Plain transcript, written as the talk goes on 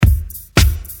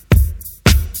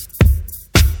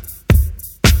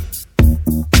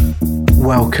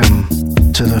Welcome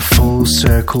to the Full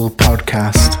Circle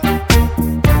podcast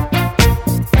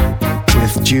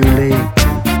with Julie,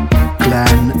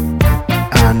 Glenn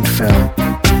and Phil.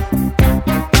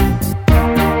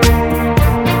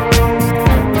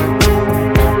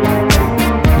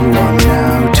 You are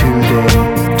now tuned in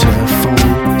to the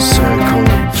Full Circle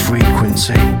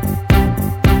frequency.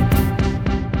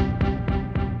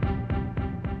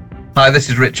 Hi, this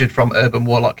is Richard from Urban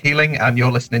Warlock Healing, and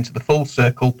you're listening to the Full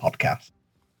Circle podcast.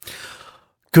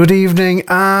 Good evening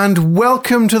and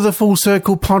welcome to the Full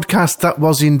Circle podcast. That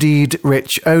was indeed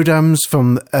Rich Odams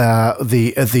from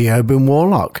the Urban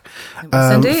Warlock.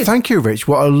 Indeed. Thank you, Rich.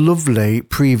 What a lovely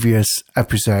previous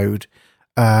episode.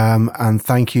 And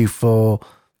thank you for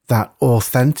that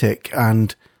authentic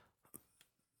and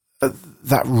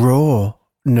that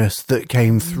rawness that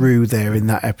came through there in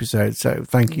that episode. So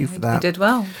thank you for that. You did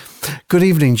well. Good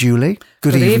evening, Julie.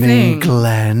 Good evening,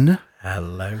 Glenn.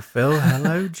 Hello, Phil.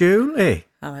 Hello, Julie.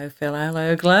 Hello, Phil.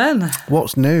 Hello, Glenn.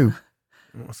 What's new?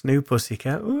 What's new,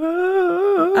 pussycat?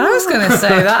 I was going to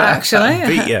say that, actually.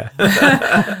 Beat you.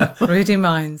 Reading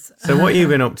minds. So what have you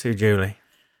been up to, Julie?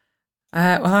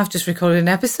 Well, I've just recorded an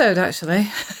episode, actually,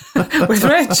 with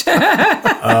Rich.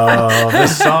 Oh, the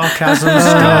sarcasm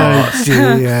starts.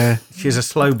 Dear. She's a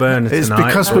slow burner It's tonight.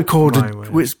 because we called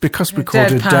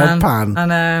Deadpan. I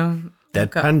know.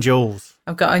 Deadpan Jules.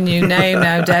 I've got a new name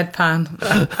now, Deadpan.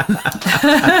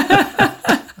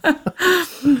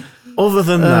 Other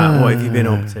than that, what have you been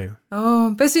up to?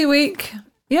 Oh, busy week.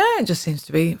 Yeah, it just seems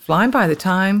to be flying by the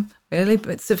time. Really,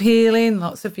 bits of healing,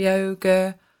 lots of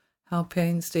yoga,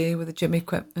 helping Steve with the gym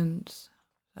equipment.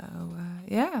 So,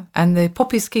 yeah. And the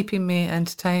puppy's keeping me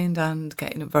entertained and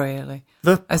getting up very early.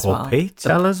 The as puppy? Well.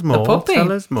 Tell us more. The puppy.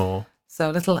 Tell us more. So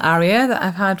little Aria that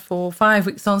I've had for 5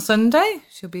 weeks on Sunday.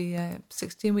 She'll be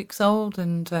 16 weeks old,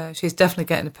 and she's definitely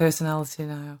getting a personality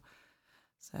now.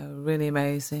 So really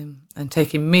amazing. And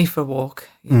taking me for a walk,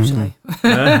 usually.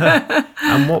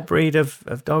 And what breed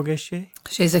of dog is she?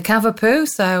 She's a Cavapoo,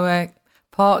 so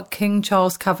part King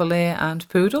Charles Cavalier and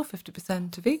Poodle,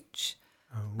 50% of each.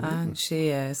 Oh. And she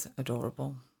is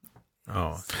adorable.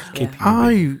 Oh,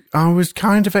 I was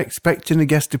kind of expecting a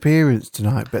guest appearance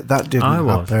tonight, but that didn't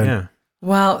happen. Yeah.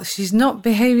 Well, she's not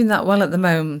behaving that well at the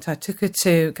moment. I took her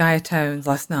to Gaia Tones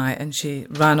last night and she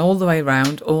ran all the way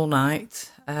round all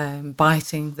night,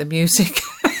 biting the music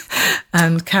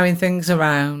and carrying things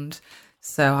around.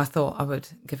 So I thought I would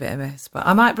give it a miss. But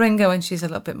I might bring her when she's a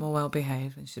little bit more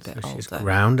well-behaved and she's a bit older. She's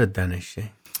grounded then, is she?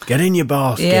 Get in your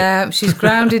basket. Yeah, she's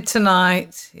grounded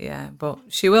tonight. Yeah, but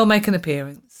she will make an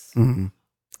appearance. Mm-hmm.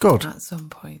 Good. At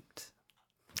some point.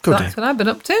 Good. So that's what I've been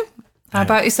up to. How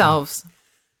about yourselves?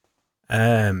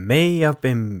 Me, I've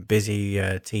been busy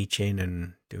teaching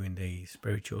and doing the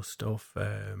spiritual stuff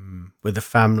with the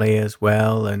family as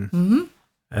well, and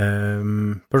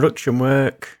production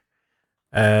work.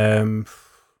 I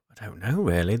don't know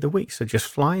really. The weeks are just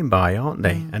flying by, aren't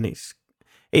they? And it's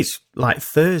like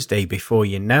Thursday before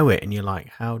you know it, and you're like,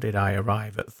 "How did I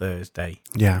arrive at Thursday?"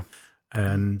 Yeah.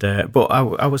 And but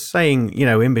I was saying, you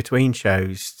know, in between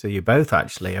shows to you both,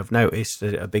 actually, I've noticed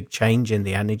a big change in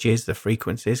the energies, the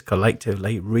frequencies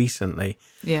collectively recently.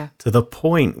 Yeah. To the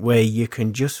point where you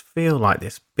can just feel like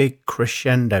this big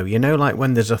crescendo. You know, like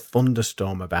when there's a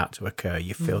thunderstorm about to occur,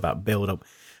 you feel that build up.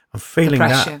 I'm feeling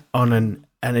that on an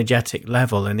energetic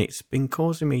level, and it's been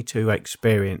causing me to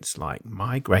experience like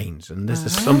migraines, and this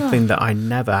is something that I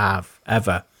never have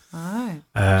ever. Right.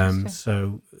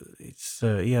 So it's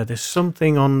there's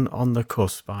something on the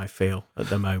cusp, I feel, at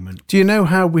the moment. Do you know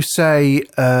how we say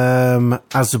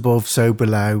as above, so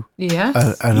below?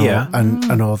 Yeah.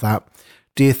 And all that.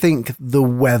 Do you think the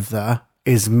weather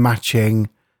is matching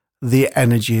the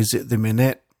energies at the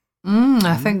minute?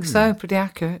 I think so. Pretty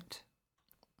accurate.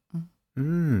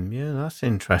 Yeah, that's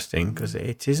interesting because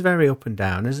it is very up and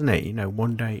down, isn't it? You know,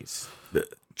 one day it's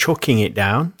chucking it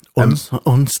down.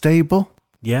 Unstable?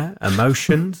 Yeah,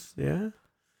 emotions, yeah.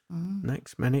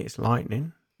 Next minute it's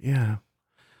lightning. Yeah.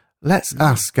 Let's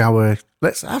ask our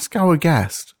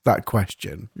guest that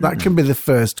question. That can be the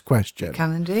first question.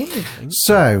 Can indeed.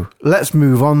 So let's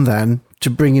move on then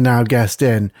to bringing our guest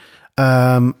in.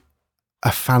 A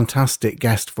fantastic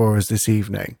guest for us this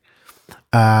evening.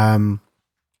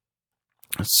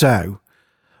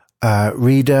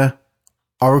 Reader,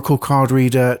 oracle card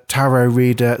reader, tarot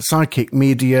reader, psychic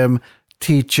medium,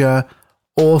 teacher,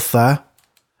 author,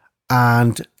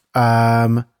 and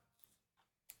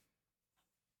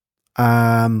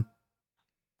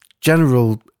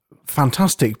general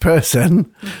fantastic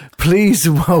person. Please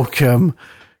welcome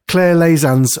Claire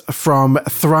Laizans from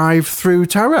Thrive Through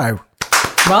Tarot.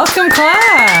 Welcome,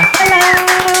 Claire.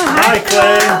 Hello. Hi,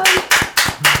 Claire.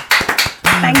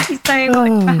 Thank you so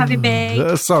much for having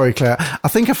me. Sorry, Claire. I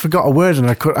think I forgot a word and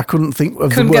I couldn't think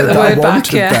of the word get the that word I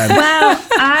wanted back, yeah. then. Well,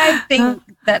 I think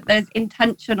that there's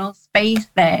intentional space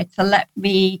there to let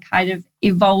me kind of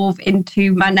evolve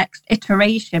into my next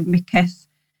iteration, because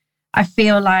I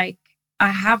feel like I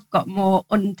have got more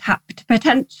untapped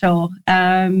potential.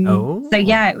 So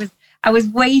yeah, I was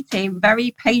waiting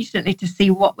very patiently to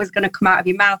see what was going to come out of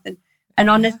your mouth. And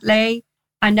honestly,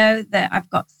 I know that I've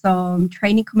got some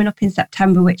training coming up in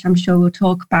September, which I'm sure we'll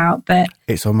talk about. But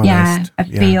it's on my list. I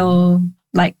feel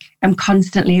like I'm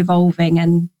constantly evolving,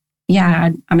 and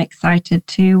I'm excited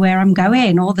to where I'm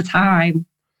going all the time.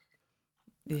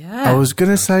 Yeah, I was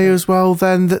going to say as well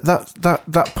then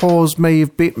that pause may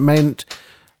have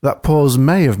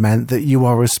meant that you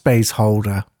are a space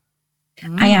holder.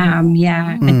 I am,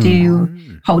 I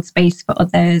do hold space for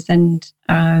others, and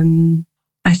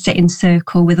I sit in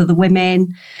circle with other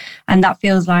women, and that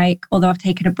feels like, although I've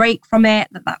taken a break from it,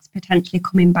 that's potentially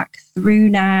coming back through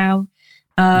now.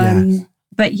 Yes.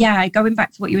 But going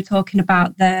back to what you were talking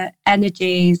about, the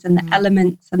energies and the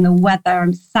elements and the weather,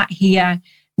 I'm sat here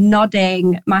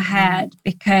nodding my head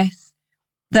because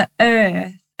the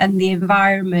earth and the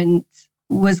environment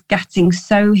was getting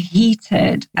so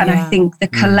heated, and I think the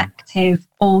collective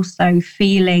also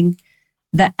feeling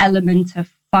the element of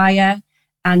fire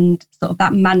and sort of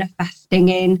that manifesting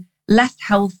in less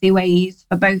healthy ways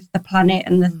for both the planet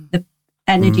and the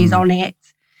energies on it.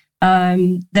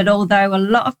 That although a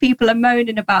lot of people are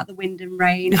moaning about the wind and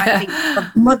rain, I think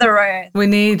for Mother Earth, we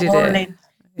needed it.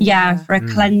 For a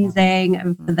cleansing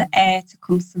and for the air to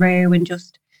come through and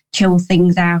just chill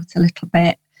things out a little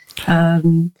bit.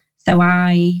 So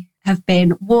I have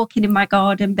been walking in my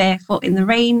garden barefoot in the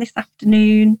rain this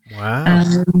afternoon.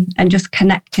 Wow. And just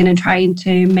connecting and trying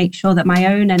to make sure that my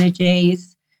own energy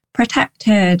is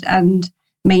protected and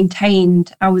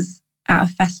maintained. I was at a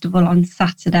festival on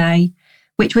Saturday,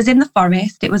 which was in the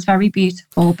forest. It was very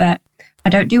beautiful, but I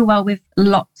don't do well with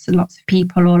lots and lots of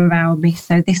people all around me.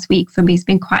 So this week for me has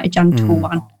been quite a gentle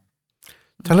one.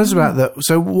 Tell us about that.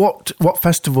 So what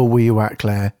festival were you at,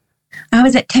 Claire? I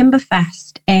was at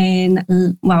Timberfest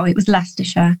it was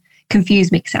Leicestershire.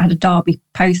 Confused me because it had a Derby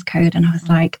postcode, and I was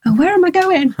like, oh, where am I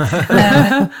going?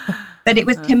 But it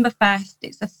was Timberfest.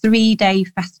 It's a 3-day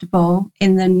festival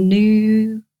in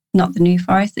not the New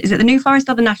Forest. Is it the New Forest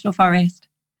or the National Forest?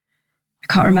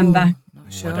 I can't remember.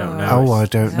 Sure. I don't know. I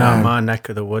don't know. Not my neck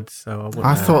of the woods, so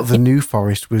I thought the New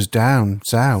Forest was down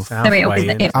south. So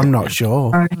I'm not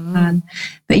sure.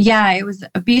 But it was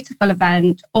a beautiful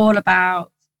event, all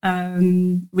about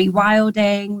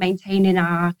rewilding, maintaining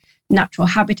our natural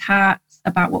habitats,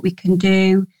 about what we can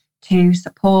do to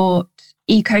support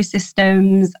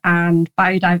ecosystems and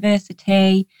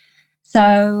biodiversity.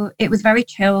 So it was very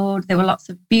chilled. There were lots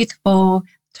of beautiful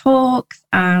talks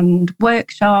and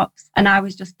workshops, and I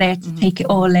was just there to take it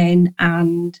all in.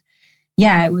 And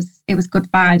it was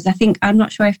good vibes. I think, I'm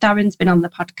not sure if Darren's been on the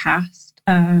podcast,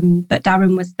 but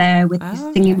Darren was there with his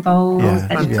singing bowls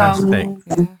and songs.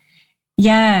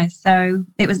 So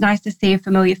it was nice to see a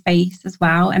familiar face as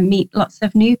well and meet lots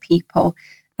of new people.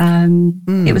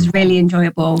 It was really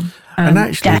enjoyable. And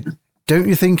actually, don't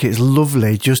you think it's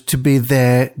lovely just to be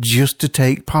there, just to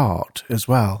take part as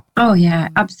well? Oh, yeah,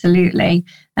 absolutely.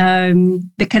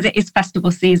 Because it is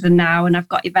festival season now, and I've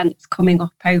got events coming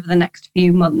up over the next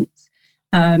few months.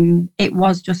 It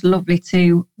was just lovely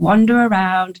to wander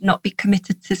around, not be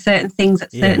committed to certain things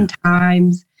at certain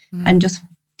times, and just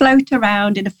float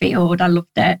around in a field. I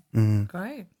loved it.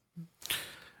 Great.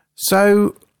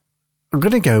 So I'm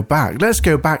going to go back. Let's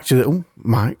go back to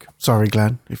Mike. Sorry,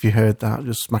 Glenn, if you heard that,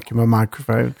 just smacking my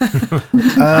microphone.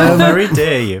 How very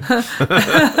dare you?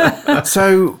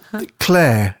 So,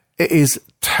 Claire, it is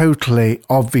totally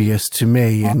obvious to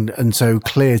me and so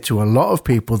clear to a lot of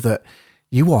people that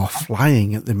you are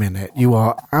flying at the minute. You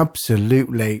are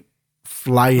absolutely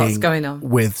flying. What's going on?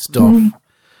 With stuff,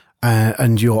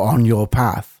 and you're on your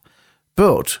path.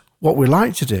 But what we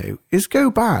like to do is go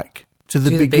back to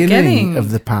the beginning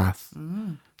of the path.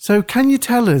 So can you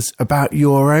tell us about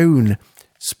your own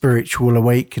spiritual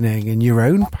awakening and your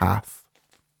own path?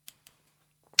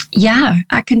 Yeah,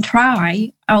 I can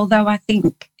try, although I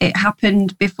think it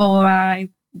happened before I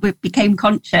became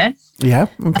conscious. Yeah,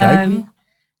 okay.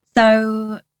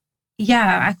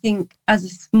 I think as a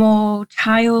small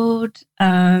child,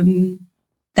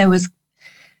 there was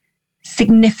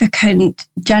significant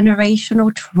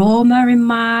generational trauma in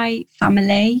my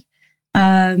family.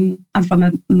 I'm from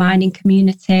a mining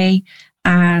community,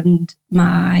 and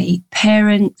my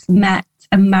parents met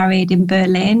and married in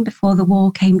Berlin before the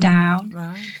wall came down.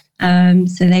 Right.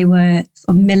 So they were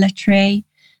sort of military,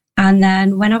 And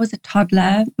then when I was a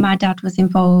toddler, my dad was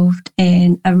involved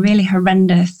in a really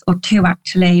horrendous, or two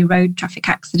actually, road traffic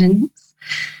accidents,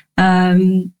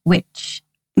 which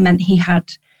meant he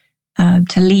had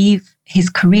to leave his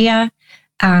career,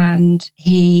 and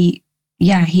he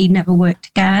never worked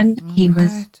again. He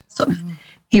was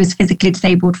he was physically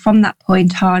disabled from that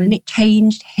point on, and it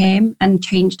changed him and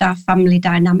changed our family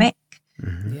dynamic.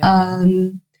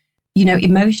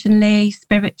 Emotionally,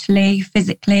 spiritually,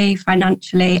 physically,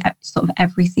 financially, sort of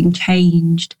everything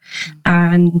changed.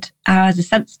 And as a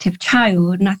sensitive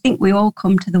child, and I think we all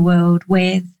come to the world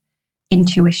with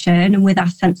intuition and with our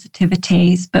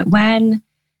sensitivities, but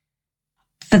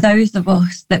for those of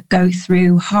us that go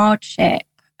through hardship,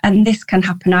 and this can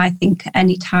happen, I think, at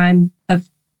any time of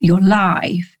your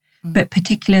life, but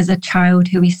particularly as a child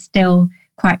who is still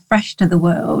quite fresh to the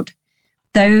world,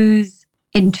 those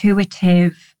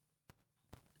intuitive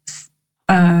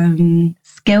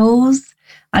skills,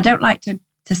 I don't like to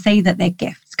say that they're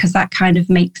gifts, because that kind of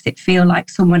makes it feel like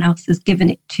someone else has given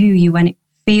it to you when it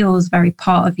feels very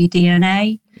part of your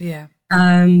DNA. Yeah.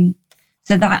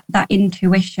 So that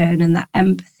intuition and that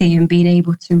empathy and being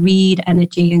able to read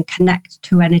energy and connect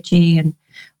to energy and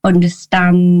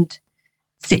understand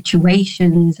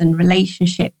situations and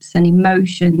relationships and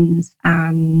emotions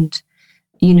and,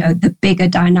 the bigger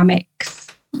dynamics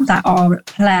that are at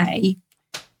play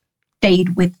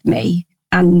stayed with me.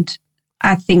 And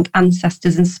I think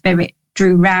ancestors and spirit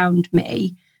drew round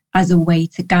me as a way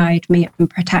to guide me and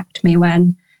protect me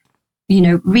when,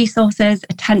 resources,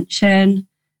 attention,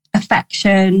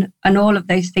 affection, and all of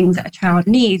those things that a child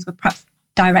needs were perhaps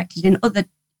directed in other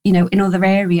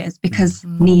areas because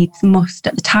needs must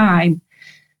at the time.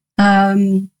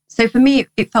 So for me,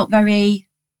 it felt very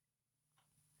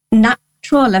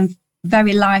natural and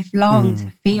very lifelong to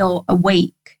feel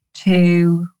awake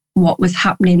to what was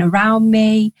happening around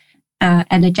me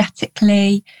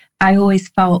energetically. I always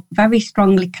felt very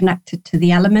strongly connected to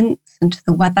the elements and to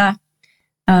the weather.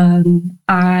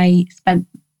 I spent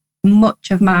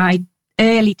much of my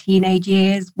early teenage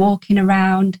years walking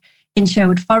around in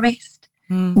Sherwood Forest,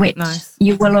 which nice.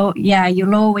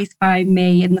 You'll always find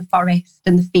me in the forest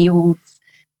and the fields.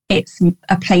 It's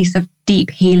a place of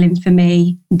deep healing for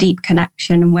me, deep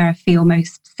connection, and where I feel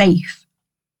most safe.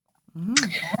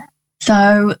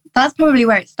 So that's probably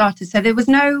where it started. So there was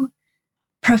no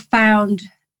profound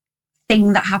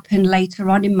thing that happened later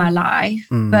on in my life,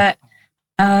 but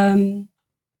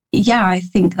I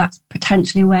think that's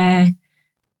potentially where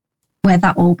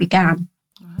that all began.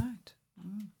 Right.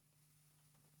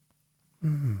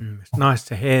 It's nice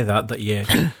to hear that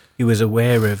you was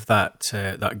aware of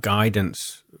that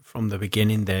guidance from the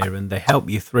beginning there, and they helped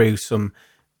you through some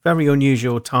very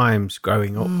unusual times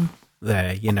growing up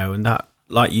there, and that,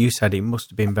 like you said, it must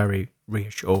have been very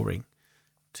reassuring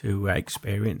to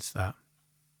experience that.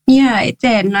 Yeah, it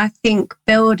did. And I think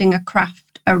building a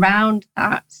craft around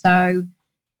that, so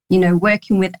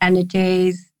working with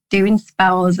energies, doing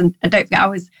spells. And I don't think I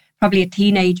was probably a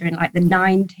teenager in like the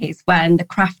 90s when the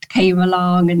craft came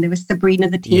along and there was Sabrina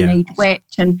the Teenage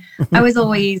Witch. And I was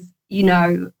always,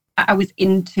 I was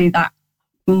into that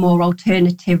more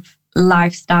alternative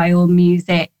lifestyle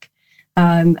music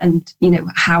and,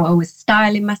 how I was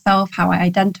styling myself, how I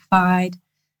identified.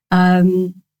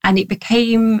 And it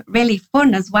became really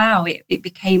fun as well. It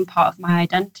became part of my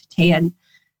identity. And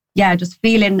just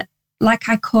feeling like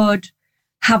I could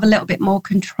have a little bit more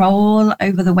control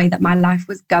over the way that my life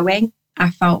was going, I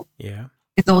felt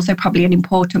is also probably an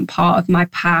important part of my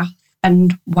path,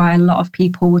 and why a lot of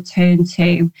people will turn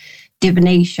to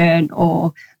divination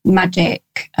or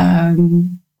magic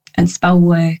and spell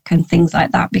work and things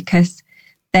like that, because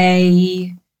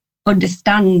they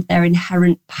understand their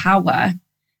inherent power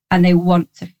and they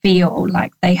want to feel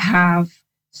like they have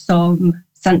some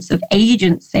sense of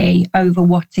agency over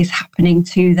what is happening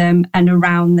to them and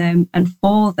around them and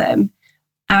for them.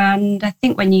 And I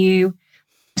think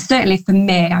certainly for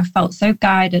me, I felt so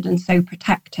guided and so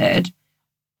protected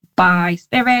by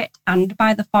spirit and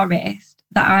by the forest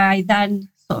that I then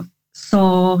sort of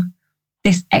saw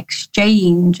this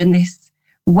exchange and this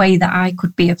way that I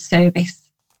could be of service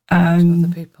to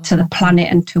the planet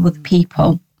and to other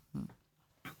people.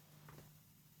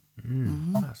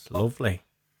 That's lovely.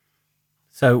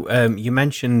 So you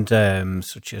mentioned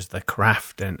such as the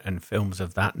craft and films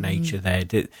of that nature there.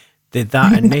 Did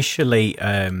that initially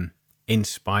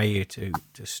inspire you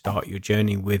to start your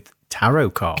journey with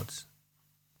tarot cards?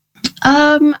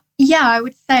 I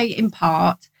would say in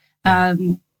part.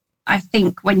 I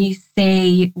think when you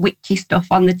see witchy stuff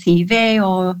on the TV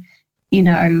or,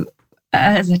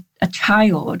 as a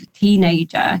child, a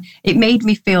teenager, it made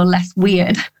me feel less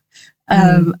weird.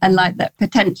 and like that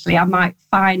potentially I might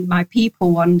find my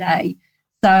people one day.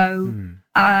 So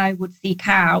I would seek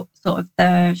out sort of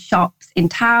the shops in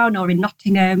town or in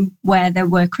Nottingham where there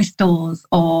were crystals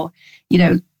or, you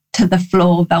know, to the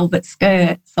floor velvet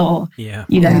skirts or,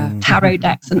 you know, tarot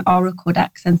decks and oracle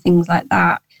decks and things like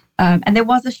that. And there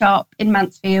was a shop in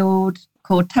Mansfield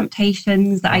called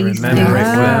Temptations that I used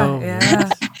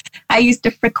to I used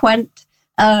to frequent,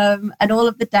 and all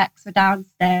of the decks were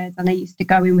downstairs, and I used to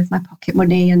go in with my pocket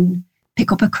money and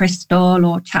pick up a crystal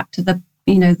or chat to the,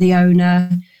 you know, the owner.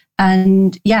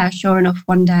 And yeah, sure enough,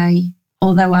 one day,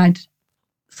 although I'd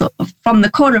sort of from the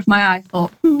corner of my eye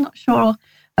thought, not sure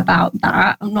about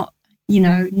that, I'm not, you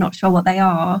know, not sure what they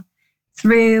are,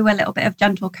 through a little bit of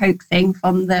gentle coaxing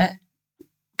from the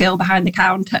girl behind the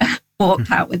counter,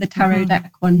 walked out with a tarot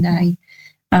deck one day,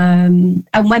 and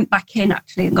went back in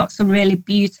actually and got some really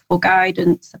beautiful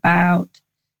guidance about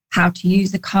how to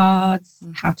use the cards,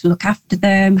 how to look after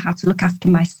them, how to look after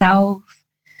myself,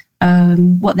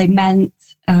 what they meant.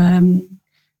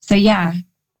 So yeah,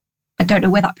 I don't know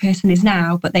where that person is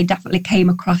now, but they definitely came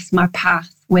across my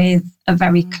path with a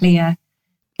very clear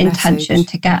intention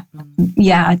to get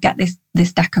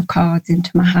this deck of cards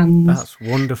into my hands. That's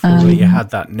wonderful that you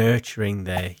had that nurturing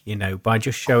there, you know, by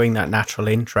just showing that natural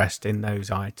interest in those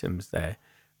items there,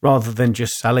 rather than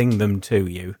just selling them to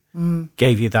you,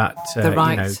 gave you that, you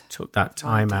know, took that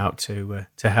time out to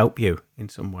help you in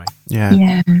some way.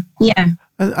 Yeah.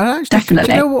 And actually,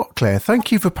 definitely. You know what, Claire?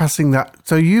 Thank you for passing that.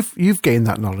 So you've gained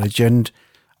that knowledge, and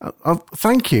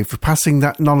thank you for passing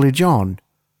that knowledge on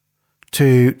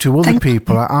to other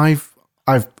people. I've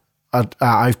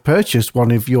purchased one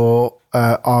of your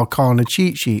Arcana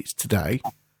cheat sheets today,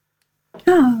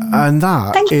 and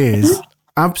that is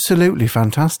absolutely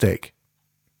fantastic.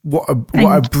 What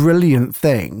a brilliant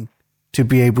thing to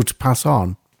be able to pass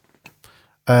on.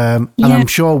 And I'm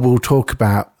sure we'll talk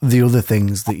about the other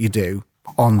things that you do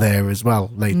on there as well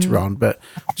later on. But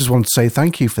I just want to say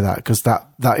thank you for that, because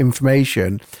that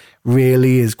information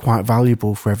really is quite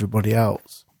valuable for everybody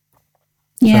else.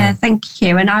 Yeah, thank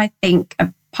you. And I think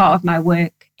a part of my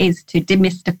work is to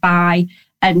demystify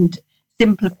and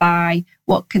simplify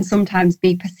what can sometimes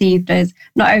be perceived as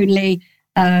not only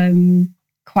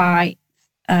quite,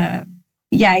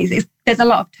 there's a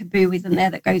lot of taboo, isn't there,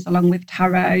 that goes along with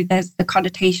tarot. There's the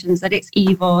connotations that it's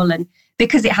evil, and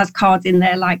because it has cards in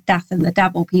there like death and the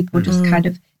devil, people just kind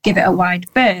of give it a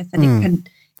wide berth, and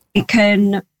it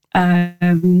can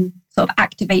sort of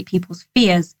activate people's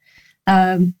fears.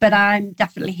 But I'm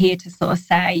definitely here to sort of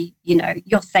say, you know,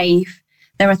 you're safe.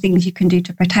 There are things you can do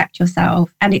to protect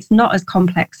yourself. And it's not as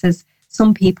complex as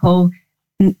some people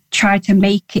try to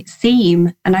make it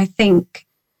seem. And I think,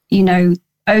 you know,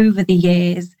 over the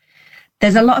years,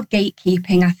 there's a lot of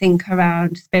gatekeeping, I think,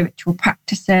 around spiritual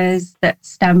practices that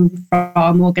stem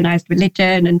from organised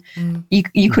religion. And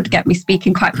you could get me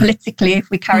speaking quite politically if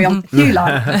we carry on for too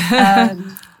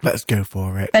long. Let's go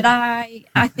for it. But I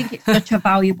think it's such a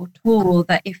valuable tool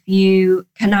that if you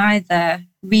can either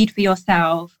read for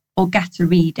yourself or get a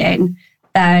reading,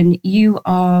 then you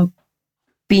are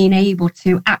being able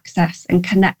to access and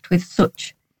connect with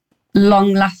such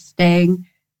long-lasting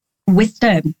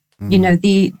wisdom. You know,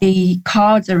 the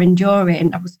cards are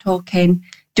enduring. I was talking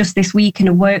just this week in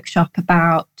a workshop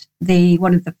about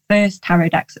one of the first tarot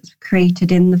decks that was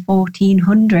created in the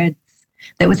 1400s.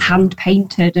 That was hand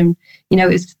painted, and you know,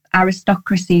 it was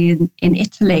aristocracy in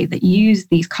Italy that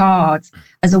used these cards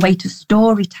as a way to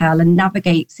storytell and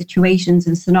navigate situations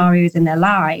and scenarios in their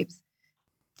lives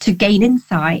to gain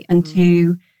insight and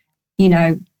to, you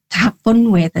know, to have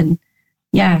fun with and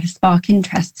spark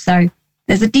interest. So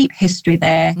there's a deep history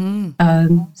there.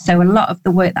 So a lot of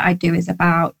the work that I do is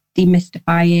about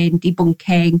demystifying,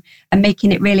 debunking, and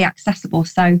making it really accessible.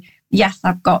 So yes,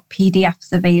 I've got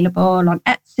PDFs available on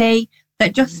Etsy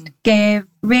that just give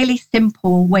really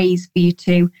simple ways for you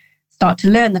to start to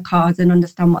learn the cards and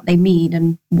understand what they mean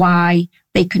and why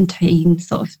they contain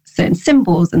sort of certain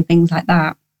symbols and things like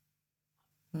that.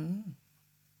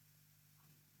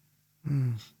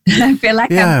 I feel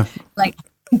like I'm like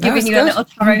giving you a little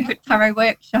tarot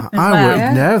workshop as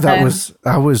well. No,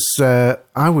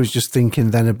 I was just thinking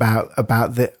then about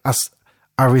the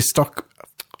aristocracy.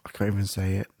 I can't even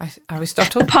say it.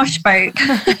 Aristotle? The posh folk.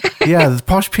 Yeah, the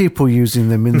posh people using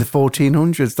them in the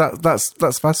 1400s.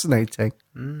 That's fascinating.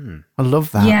 I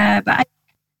love that. Yeah, but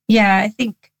I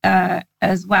think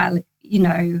as well, you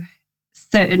know,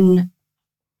 certain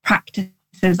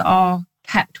practices are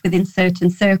kept within certain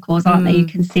circles, aren't they? You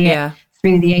can see it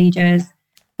through the ages.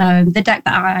 The deck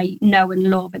that I know and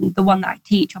love, and the one that I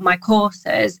teach on my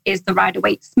courses, is the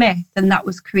Rider-Waite-Smith, and that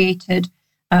was created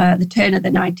at the turn of the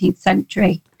 19th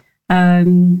century.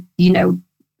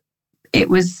 It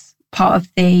was part of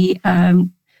the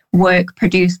work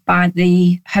produced by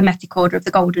the Hermetic Order of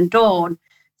the Golden Dawn.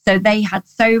 So they had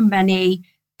so many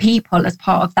people as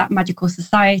part of that magical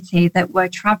society that were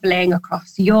traveling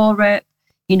across Europe,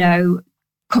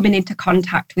 coming into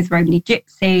contact with Romany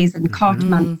gypsies and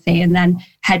cartomancy, and then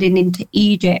heading into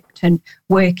Egypt and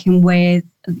working with,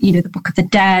 the Book of the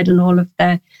Dead and all of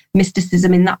the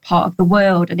mysticism in that part of the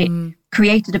world. And it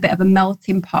created a bit of a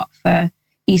melting pot for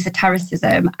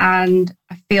esotericism. And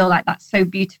I feel like that's so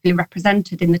beautifully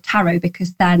represented in the tarot,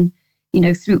 because then,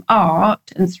 through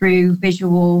art and through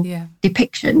visual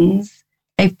depictions,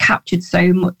 they've captured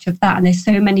so much of that. And there's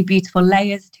so many beautiful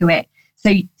layers to it.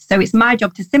 So it's my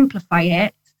job to simplify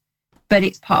it, but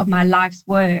it's part of my life's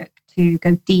work to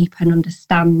go deep and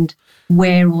understand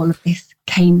where all of this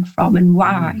came from and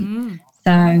why.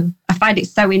 So I find it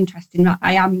so interesting that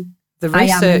the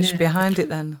research behind it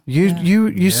then.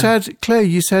 You said, Claire,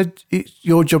 it's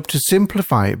your job to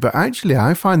simplify it, but actually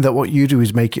I find that what you do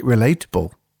is make it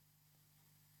relatable.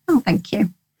 Oh, thank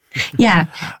you. Yeah,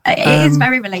 it is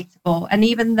very relatable. And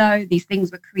even though these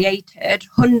things were created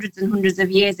hundreds and hundreds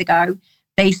of years ago,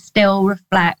 they still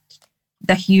reflect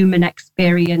the human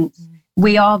experience.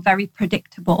 We are very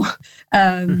predictable.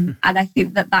 And I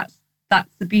think that's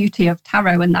the beauty of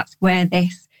tarot, and that's where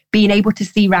this being able to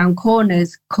see round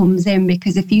corners comes in,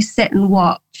 because if you sit and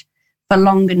watch for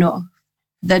long enough,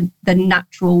 the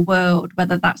natural world,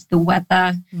 whether that's the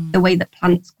weather, the way that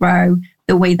plants grow,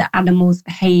 the way that animals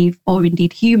behave, or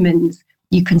indeed humans,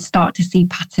 you can start to see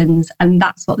patterns. And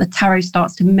that's what the tarot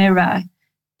starts to mirror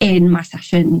in my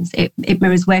sessions. It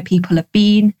mirrors where people have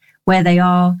been, where they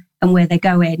are, and where they're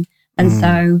going. And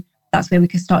so that's where we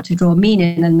can start to draw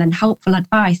meaning and then helpful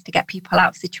advice to get people out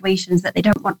of situations that they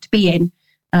don't want to be in,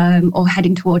 or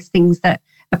heading towards things that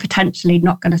are potentially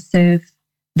not going to serve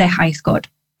their highest good.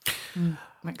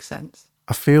 Makes sense.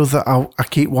 I feel that I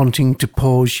keep wanting to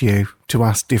pause you to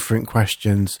ask different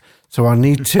questions. So I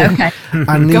need to. Okay.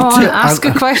 Ask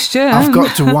a question. I've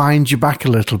got to wind you back a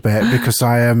little bit, because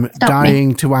I am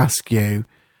dying to ask you.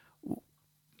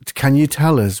 Can you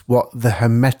tell us what the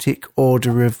Hermetic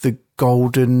Order of the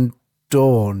Golden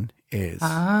Dawn is?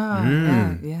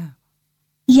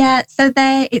 Yeah, so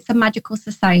it's a magical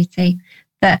society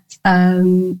that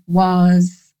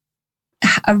was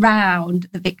around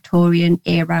the Victorian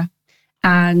era.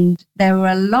 And there were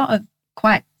a lot of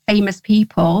quite famous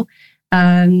people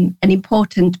and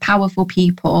important, powerful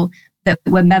people that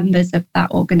were members of that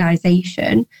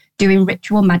organisation doing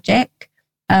ritual magic.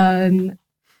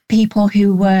 People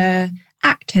who were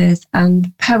actors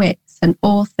and poets and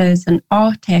authors and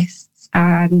artists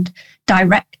and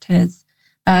directors.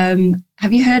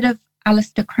 Have you heard of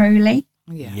Aleister Crowley?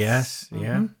 Yes.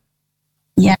 Yeah.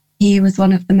 Yeah, he was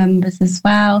one of the members as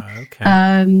well.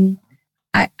 Okay.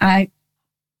 I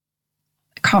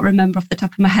can't remember off the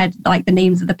top of my head like the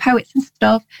names of the poets and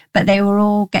stuff, but they were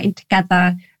all getting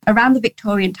together around the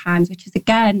Victorian times, which is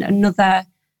again another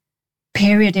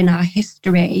period in our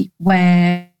history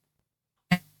where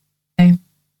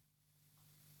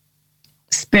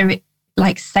spirit,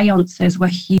 like seances, were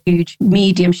huge.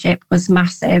 Mediumship was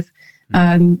massive.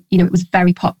 It was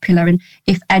very popular. And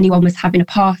if anyone was having a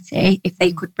party, if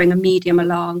they could bring a medium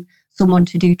along, someone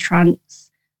to do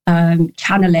trance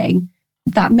channeling,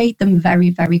 that made them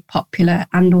very, very popular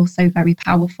and also very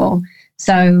powerful.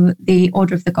 So the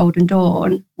Order of the Golden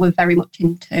Dawn were very much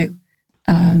into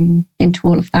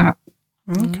all of that.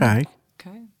 Okay.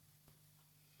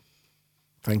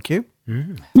 Thank you.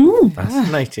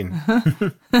 Fascinating.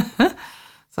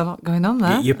 There's a lot going on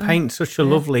there. You paint such a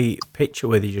lovely picture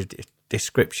with your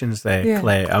descriptions there,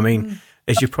 Claire. I mean,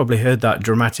 as you probably heard that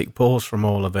dramatic pause from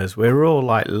all of us, we're all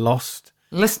like lost,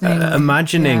 listening,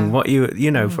 imagining what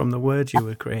from the words you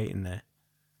were creating there.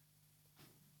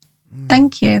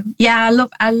 Thank you. Yeah,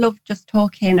 I love just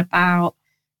talking about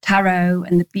tarot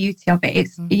and the beauty of it.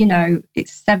 It's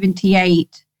it's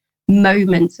 78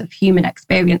 moments of human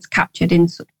experience captured in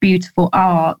such beautiful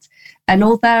art. And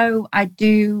although I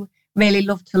do really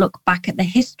love to look back at the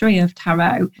history of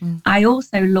tarot, I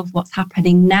also love what's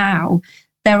happening now.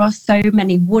 There are so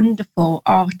many wonderful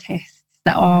artists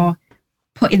that are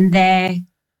putting their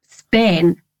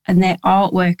spin and their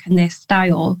artwork and their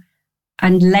style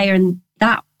and layering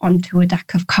that onto a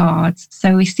deck of cards.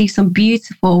 So we see some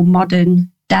beautiful modern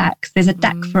decks. There's a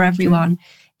deck for everyone.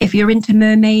 If you're into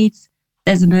mermaids,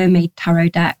 there's a mermaid tarot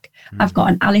deck. I've got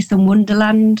an Alice in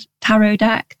Wonderland tarot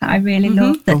deck that I really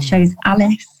love, that shows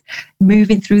Alice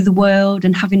moving through the world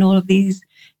and having all of these,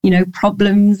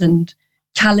 problems and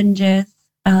challenges.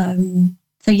 So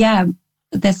yeah,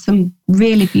 there's some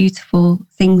really beautiful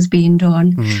things being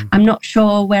done. I'm not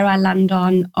sure where I land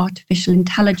on artificial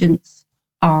intelligence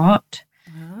art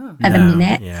at the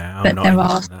minute, but there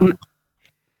are some.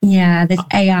 Yeah, there's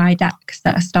AI decks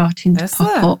that are starting to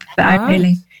pop up. But I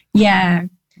really,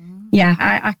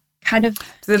 I kind of. Do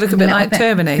they look a bit like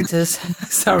Terminators?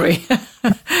 Sorry.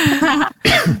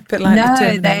 Bit like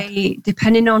no, they,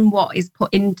 depending on what is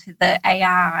put into the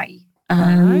AI,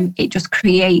 it just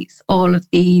creates all of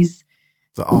these.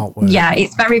 The artwork. Yeah,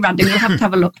 it's very random. You'll have to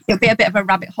have a look. It'll be a bit of a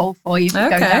rabbit hole for you to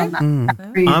go down that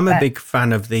route. I'm a big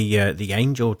fan of the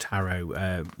Angel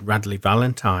Tarot Radley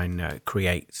Valentine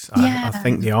creates. I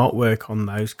think the artwork on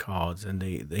those cards and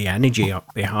the energy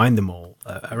behind them all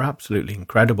are absolutely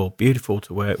incredible, beautiful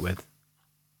to work with.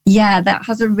 Yeah, that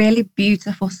has a really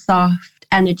beautiful, soft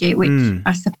energy, which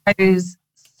I suppose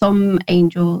some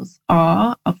angels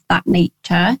are of that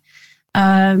nature.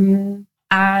 And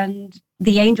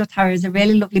the Angel Tarot is a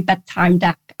really lovely bedtime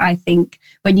deck, I think,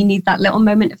 when you need that little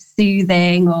moment of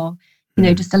soothing or,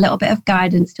 just a little bit of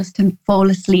guidance just to fall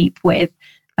asleep with.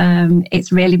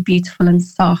 It's really beautiful and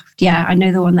soft. Yeah, I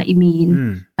know the one that you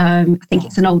mean. I think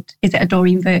it's is it a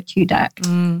Doreen Virtue deck?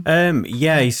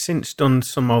 He's since done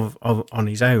some of on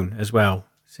his own as well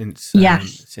since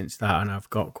that, and I've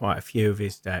got quite a few of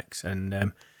his decks,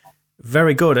 and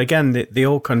very good. Again, they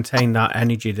all contain that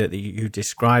energy that you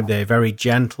described there, very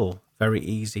gentle, very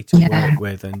easy to work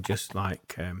with, and just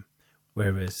like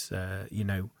whereas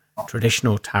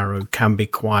traditional tarot can be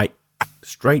quite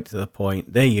straight to the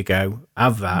point. There you go,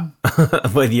 have that,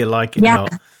 whether you like it or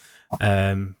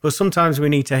not. But sometimes we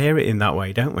need to hear it in that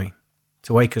way, don't we,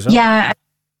 to wake us up? Yeah,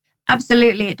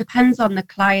 absolutely. It depends on the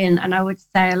client, and I would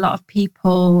say a lot of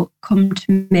people come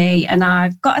to me, and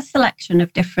I've got a selection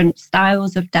of different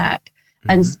styles of deck,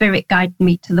 and spirit guide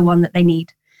me to the one that they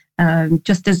need.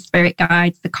 Just as spirit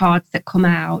guides the cards that come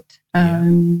out,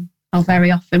 I'll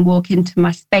very often walk into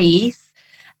my space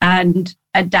and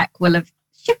a deck will have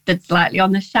shifted slightly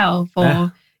on the shelf,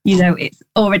 or it's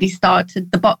already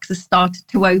started, the box has started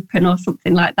to open or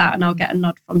something like that, and I'll get a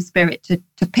nod from spirit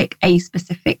to pick a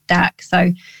specific deck.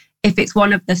 So if it's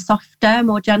one of the softer,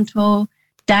 more gentle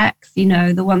decks,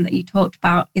 the one that you talked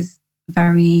about is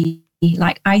very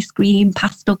like ice cream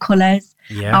pastel colours,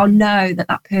 I'll know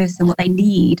that person, what they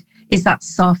need is that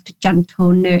soft,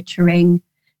 gentle, nurturing,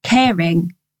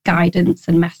 caring guidance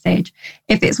and message.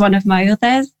 If it's one of my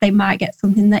others, they might get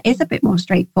something that is a bit more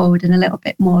straightforward and a little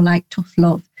bit more like tough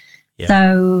love.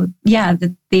 So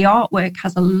the artwork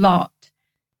has a lot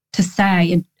to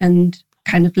say and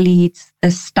kind of leads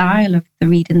the style of the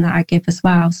reading that I give as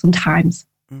well sometimes.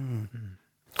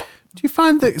 Do you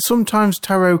find that sometimes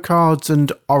tarot cards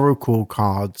and oracle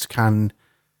cards can,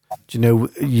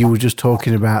 you were just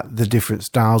talking about the different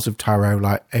styles of tarot,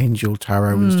 like angel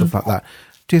tarot and stuff like that.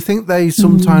 Do you think they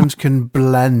sometimes can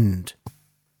blend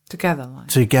together?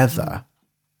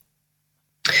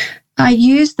 I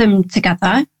use them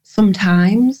together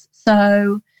sometimes.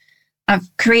 So I've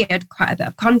created quite a bit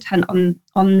of content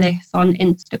on this on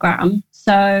Instagram.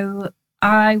 So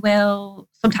I will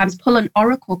sometimes pull an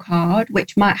oracle card,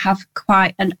 which might have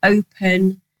quite an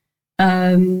open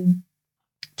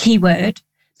keyword.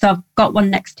 So I've got one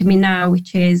next to me now,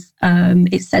 which is,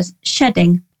 it says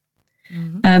shedding.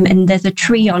 And there's a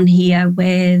tree on here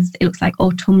with, it looks like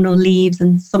autumnal leaves,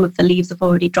 and some of the leaves have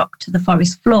already dropped to the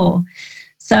forest floor.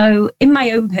 So in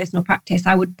my own personal practice,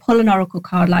 I would pull an oracle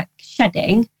card like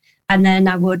shedding, and then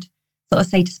I would sort of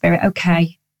say to spirit,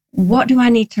 okay, what do I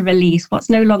need to release? What's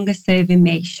no longer serving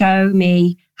me? Show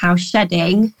me how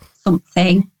shedding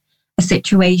something, a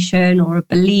situation or a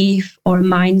belief or a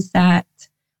mindset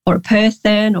or a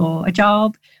person or a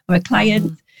job or a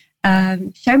client,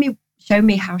 show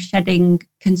me how shedding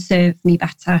can serve me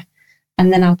better.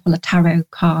 And then I'll pull a tarot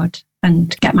card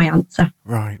and get my answer.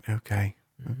 Right. Okay.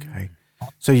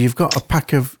 So you've got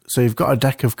a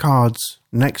deck of cards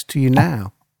next to you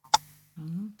now.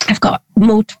 I've got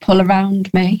multiple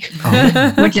around me.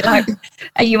 Would you like?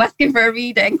 Are you asking for a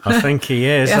reading? I think he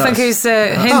is. I think he's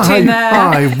hinting there.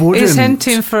 I wouldn't. He's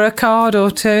hinting for a card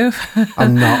or two.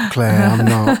 I'm not, Claire. I'm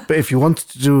not. But if you wanted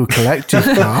to do a collective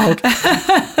card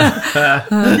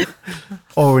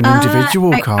or an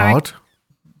individual card,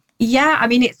 I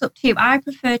mean, it's up to you. I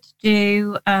prefer to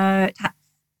do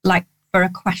like for a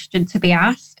question to be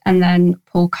asked and then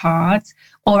pull cards,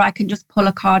 or I can just pull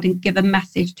a card and give a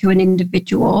message to an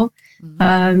individual.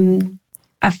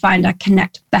 I find I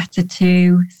connect better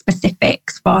to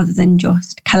specifics rather than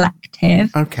just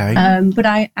collective. Okay. But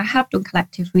I have done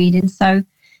collective reading, so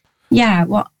yeah.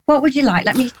 What would you like?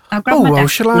 I'll grab my deck.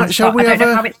 Shall we I have don't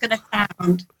know how it's going to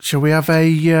sound. Shall we have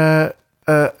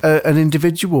an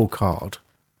individual card?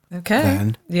 Okay.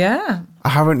 then. Yeah. I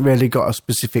haven't really got a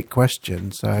specific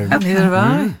question, so... Neither have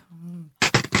I.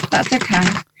 That's okay.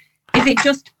 Is it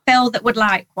just Phil that would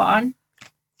like one?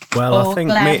 Well, I Or think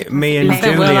Glenn? me and I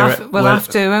think Julia... We'll have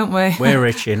to, won't we? We're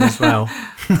itching as well.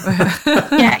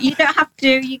 Yeah, you don't have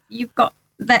to. You've got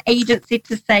the agency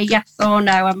to say yes or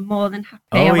no. I'm more than happy.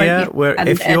 Oh, yeah.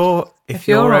 If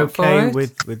you're up for okay it.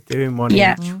 with doing one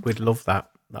Yeah. each, we'd love that.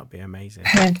 That'd be amazing.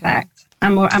 Perfect.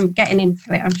 I'm getting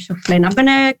into it. I'm shuffling. I'm going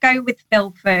to go with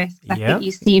Phil first. I Yeah. think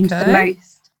you seemed the Okay.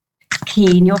 most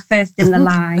keen. You're first in the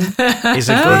line. He's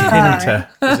a good hinter.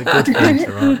 He's a good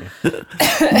hinter, aren't you?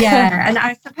 Yeah, and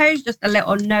I suppose just a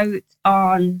little note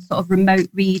on sort of remote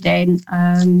reading.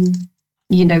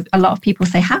 You know, a lot of people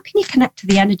say, how can you connect to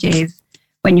the energies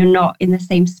when you're not in the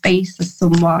same space as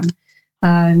someone?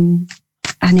 And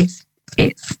it's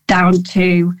down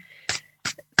to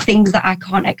things that I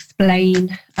can't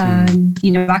explain.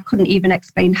 You know, I couldn't even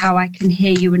explain how I can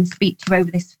hear you and speak to you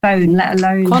over this phone, let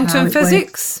alone Quantum how it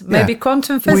physics? works. Maybe Yeah.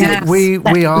 quantum physics?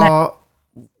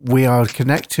 We are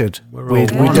connected. We're We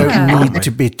all one, don't aren't need we?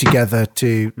 to be together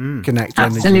to connect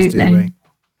energies, Absolutely. do we?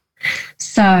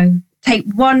 So take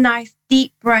one nice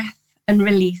deep breath and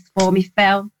release for me,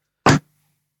 Phil.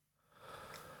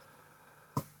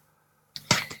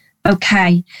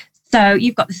 Okay, so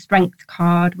you've got the Strength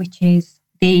card, which is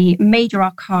the Major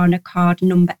Arcana card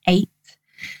number 8.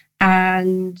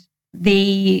 And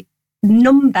the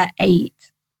number 8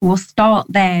 will start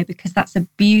there because that's a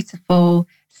beautiful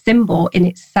symbol in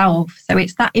itself. So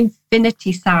it's that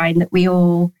infinity sign that we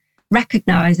all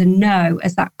recognize and know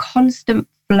as that constant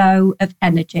flow of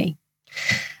energy.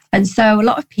 And so a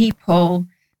lot of people,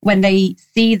 when they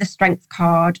see the Strength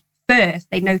card, first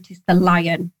they notice the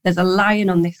lion. There's a lion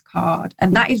on this card,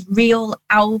 and that is real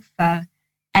alpha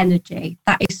energy.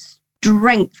 That is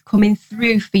strength coming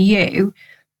through for you.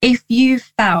 If you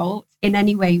felt in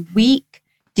any way weak,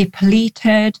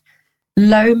 depleted,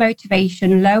 low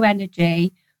motivation, low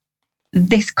energy,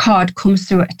 this card comes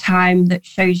through at a time that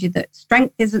shows you that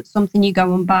strength isn't something you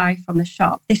go and buy from the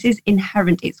shop. This is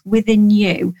inherent. It's within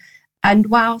you. And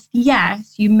whilst,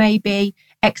 yes, you may be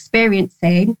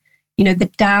experiencing, you know, the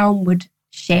downward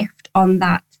shift on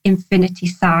that infinity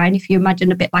sign. If you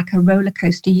imagine a bit like a roller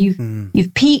coaster,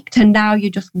 you've peaked and now you're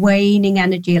just waning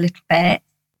energy a little bit.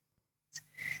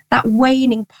 That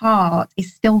waning part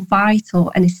is still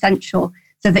vital and essential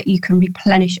so that you can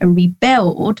replenish and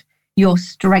rebuild your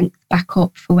strength back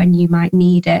up for when you might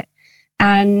need it.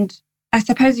 And I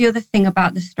suppose the other thing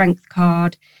about the Strength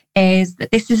card is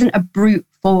that this isn't a brute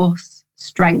force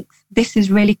strength. This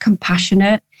is really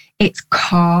compassionate. It's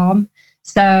calm.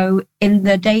 So in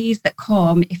the days that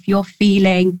come, if you're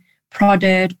feeling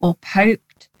prodded or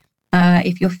poked,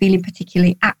 if you're feeling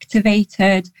particularly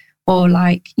activated or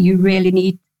like you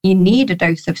really need a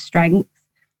dose of strength,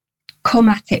 come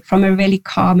at it from a really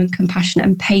calm and compassionate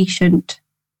and patient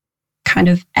kind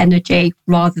of energy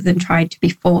rather than trying to be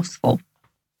forceful.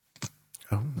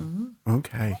 Oh,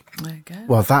 okay. There you go.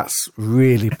 Well, that's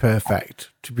really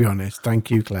perfect, to be honest. Thank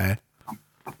you, Claire.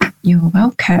 You're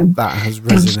welcome. That has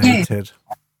Thank you. resonated.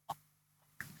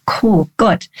 Cool,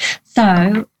 good.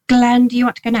 So, Glenn, do you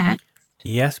want to go next?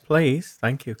 Yes, please.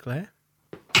 Thank you, Claire.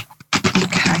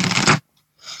 Okay.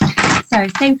 So,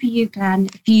 same for you, Glenn.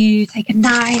 If you take a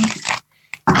nice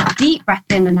deep breath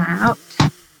in and out.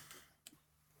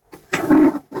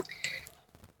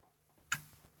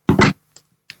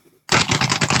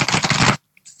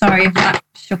 Sorry if that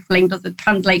shuffling doesn't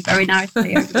translate very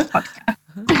nicely over the podcast.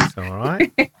 It's all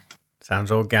right.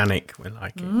 Sounds organic. We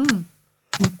like it.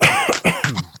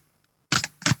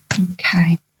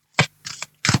 Okay.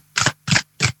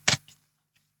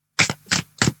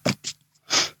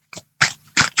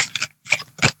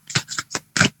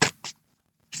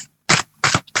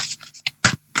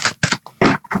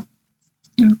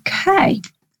 Okay.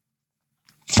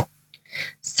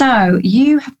 So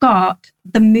you have got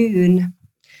the moon.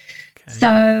 Okay.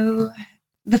 So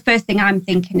the first thing I'm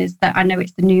thinking is that I know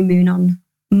it's the new moon on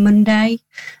Monday.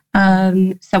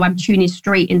 So I'm tuning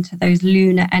straight into those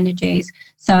lunar energies.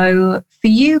 So for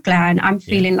you, Glenn, I'm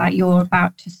feeling like you're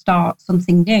about to start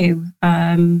something new,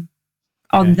 on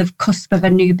the cusp of a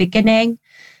new beginning,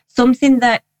 something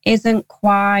that isn't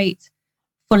quite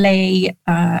fully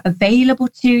available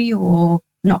to you or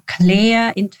not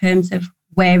clear in terms of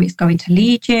where it's going to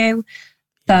lead you,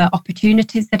 the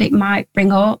opportunities that it might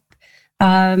bring up.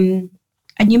 And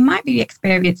you might be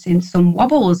experiencing some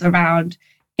wobbles around,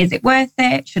 is it worth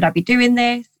it? Should I be doing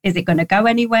this? Is it going to go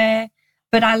anywhere?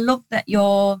 But I love that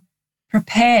you're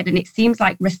prepared and it seems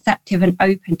like receptive and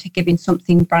open to giving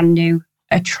something brand new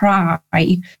a try.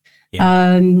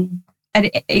 Yeah. and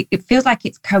it feels like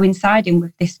it's coinciding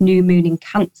with this new moon in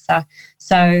Cancer.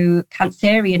 So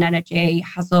Cancerian energy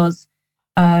has us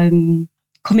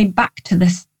coming back to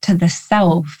the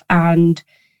self and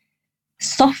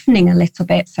softening a little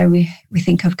bit. So we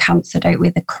think of Cancer, don't we,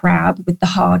 the crab with the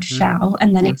hard shell,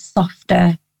 and then it's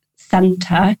softer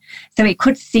center. So it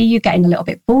could see you getting a little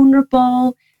bit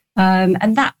vulnerable,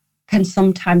 and that can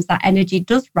sometimes, that energy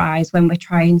does rise when we're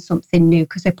trying something new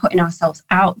because we're putting ourselves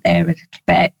out there a little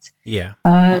bit. Yeah.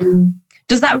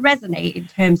 Does that resonate in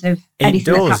terms of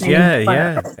anything that's happening?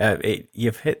 Yeah.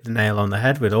 You've hit the nail on the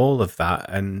head with all of that.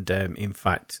 And in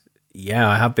fact,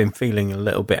 I have been feeling a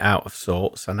little bit out of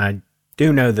sorts, and I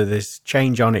do know that there's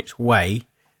change on its way,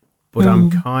 but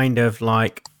I'm kind of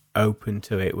like open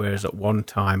to it. Whereas at one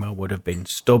time I would have been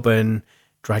stubborn,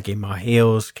 dragging my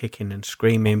heels, kicking and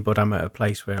screaming, but I'm at a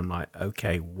place where I'm like,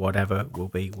 okay, whatever will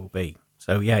be, will be.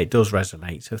 So yeah, it does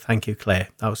resonate. So thank you, Claire.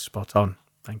 That was spot on.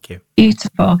 Thank you.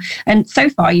 Beautiful. And so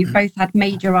far you've both had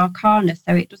major arcana,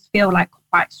 so it does feel like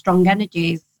quite strong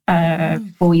energies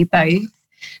for you both.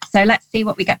 So let's see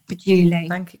what we get for Julie.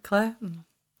 Thank you, Claire.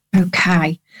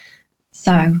 Okay.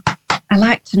 So I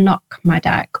like to knock my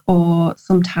deck, or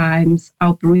sometimes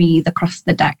I'll breathe across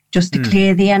the deck just to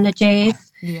clear the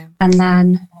energies. Yeah. And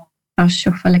then I'll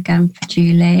shuffle again for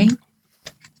Julie.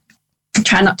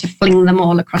 Try not to fling them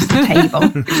all across the table,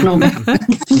 which normally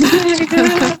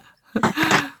happens.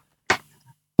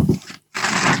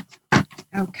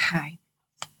 Okay.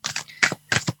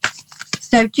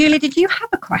 So, Julie, did you have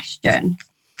a question?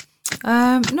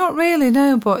 Not really,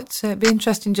 no, but it'd be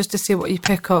interesting just to see what you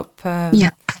pick up at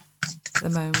the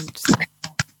moment.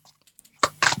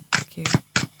 Thank you.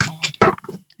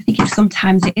 I think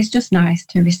sometimes it is just nice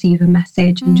to receive a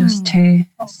message and just to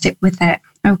sit with it.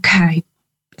 Okay,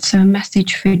 so a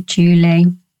message for Julie.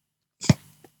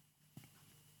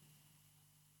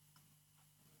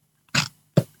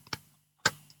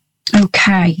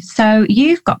 Okay, so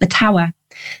you've got the Tower,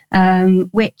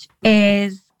 which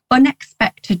is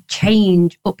unexpected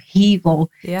change, upheaval,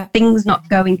 things not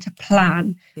going to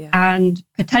plan, and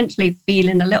potentially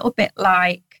feeling a little bit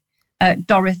like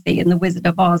Dorothy in The Wizard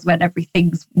of Oz, when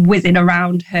everything's whizzing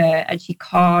around her and she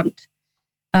can't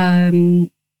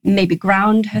maybe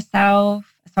ground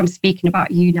herself. So I'm speaking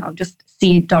about you now, just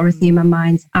seeing Dorothy in my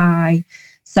mind's eye.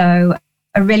 So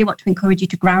I really want to encourage you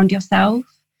to ground yourself,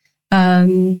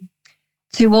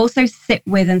 to also sit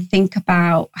with and think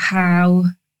about how,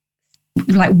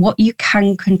 like, what you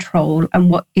can control and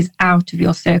what is out of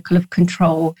your circle of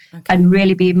control, and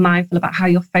really be mindful about how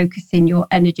you're focusing your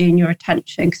energy and your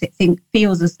attention, because it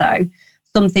feels as though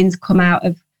something's come out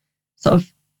of sort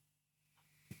of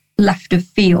left of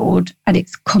field and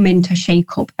it's come in to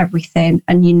shake up everything,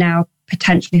 and you now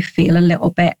potentially feel a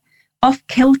little bit off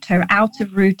kilter, out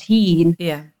of routine,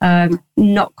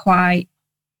 not quite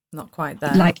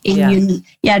there, like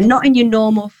not in your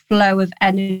normal flow of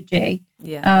energy.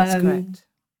 That's correct.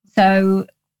 So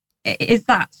is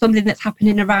that something that's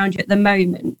happening around you at the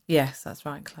moment? Yes, that's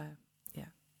right, Claire.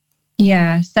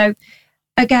 Yeah. So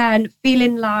again,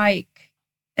 feeling like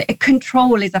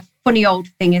control is a funny old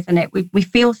thing, isn't it? We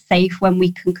feel safe when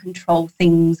we can control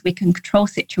things, we can control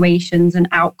situations and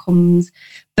outcomes,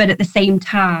 but at the same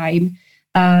time,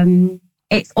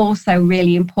 it's also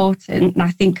really important, and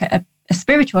I think a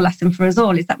spiritual lesson for us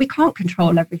all is that we can't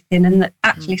control everything, and that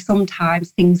actually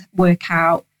sometimes things work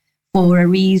out for a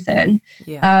reason.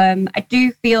 I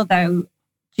do feel though,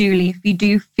 Julie, if you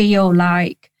do feel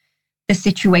like the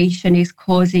situation is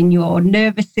causing your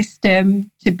nervous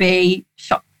system to be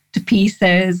shot to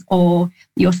pieces, or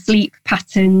your sleep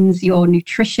patterns, your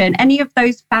nutrition, any of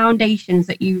those foundations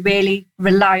that you really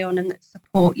rely on and that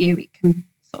support you, it can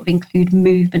sort of include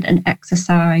movement and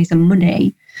exercise and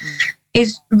money,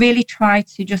 is really try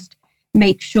to just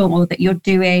make sure that you're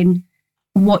doing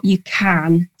what you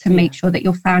can to make sure that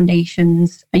your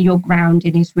foundations and your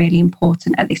grounding is really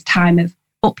important at this time of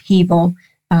upheaval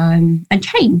and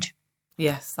change.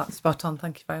 Yes, that's spot on.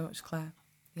 Thank you very much, Claire.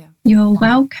 You're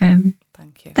welcome.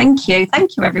 Thank you. Thank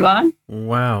you, everyone.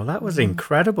 Wow, that was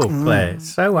incredible, Claire.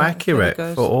 So accurate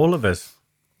for all of us.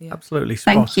 Absolutely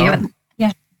spot on. Thank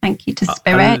you. Thank you to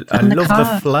Spirit. I love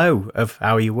the flow of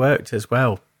how you worked as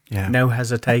well. No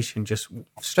hesitation, just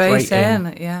straight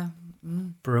in.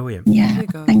 Brilliant.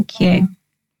 Thank you.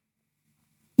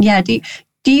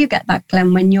 Do you get that,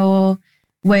 Glenn, when you're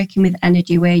working with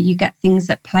energy, where you get things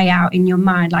that play out in your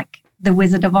mind, like the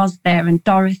Wizard of Oz there and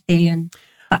Dorothy and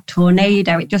that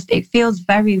tornado? It feels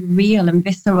very real and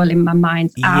visceral in my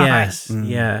mind's eye. Yes,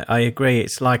 I agree.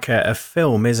 It's like a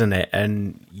film, isn't it?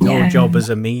 And your job as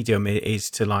a medium is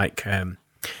to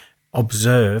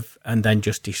observe and then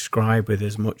just describe with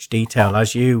as much detail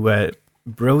as you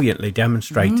brilliantly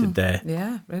demonstrated there.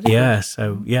 Yeah, really. Yeah,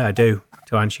 so I do,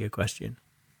 to answer your question.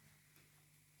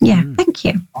 Yeah, thank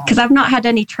you. Because I've not had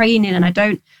any training, and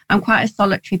I'm quite a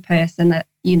solitary person, that,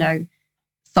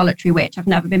 solitary witch. I've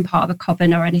never been part of a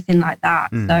coven or anything like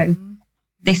that. So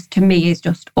this to me is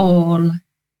just all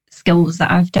skills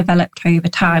that I've developed over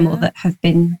time, or that have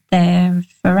been there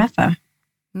forever.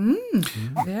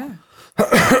 Yeah.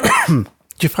 Do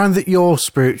you find that your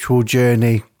spiritual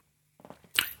journey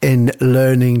in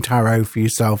learning tarot for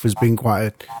yourself has been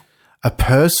quite a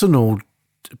personal,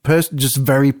 just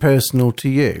very personal to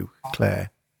you, Claire?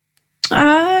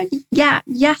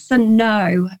 Yes and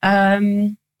no.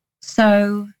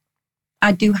 So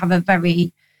I do have a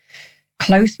very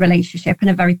close relationship and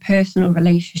a very personal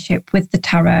relationship with the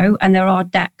tarot, and there are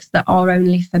decks that are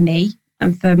only for me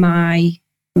and for my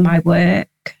work.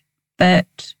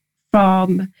 But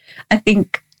from, I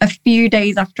think, a few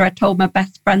days after I told my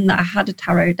best friend that I had a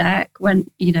tarot deck, when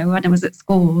I was at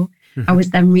school, I was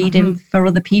then reading for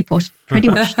other people pretty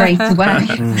much straight away.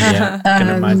 Yeah, can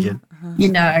imagine.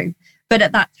 But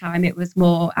at that time it was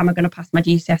more, am I going to pass my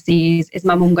GCSEs? Is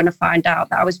my mum going to find out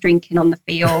that I was drinking on the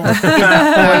field?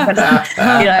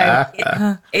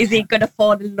 Is he going to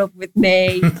fall in love with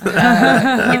me?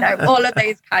 All of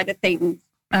those kind of things.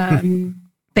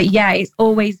 But yeah, it's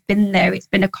always been there. It's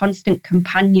been a constant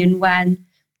companion when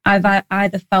I've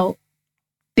either felt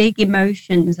big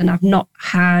emotions and I've not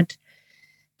had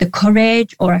the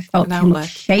courage, or I felt too much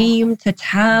shame to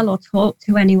tell or talk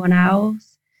to anyone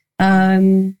else.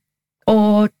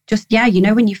 Or just,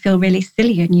 when you feel really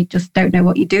silly and you just don't know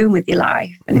what you're doing with your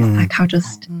life. And it's like, I'm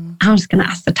just going to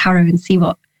ask the tarot and see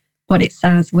what it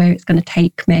says, where it's going to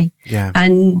take me. Yeah.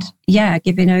 And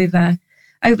giving over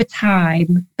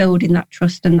time, building that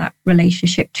trust and that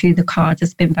relationship to the cards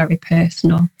has been very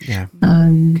personal. Yeah.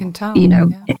 Can tell. Who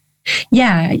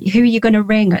are you going to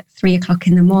ring at 3:00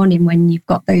 in the morning when you've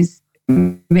got those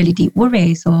really deep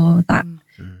worries, or that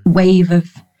wave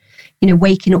of,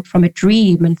 waking up from a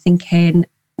dream and thinking,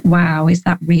 wow, is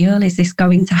that real? Is this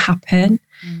going to happen?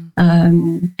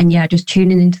 Just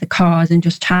tuning into the cards and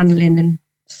just channeling and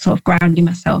sort of grounding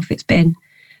myself. It's been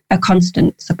a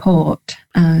constant support.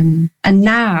 And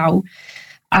now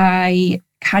I'm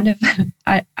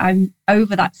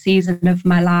over that season of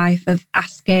my life of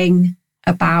asking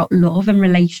about love and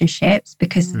relationships,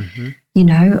 because,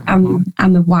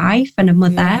 I'm a wife and a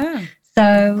mother. Yeah.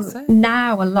 So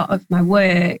now a lot of my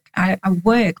work, I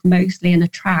work mostly and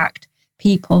attract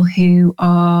people who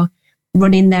are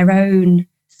running their own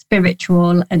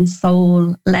spiritual and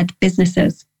soul-led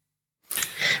businesses.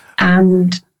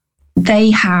 And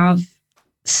they have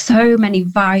so many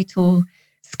vital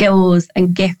skills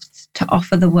and gifts to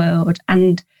offer the world.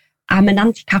 And I'm an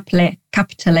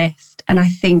anti-capitalist. And I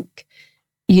think,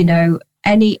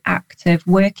 any act of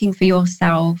working for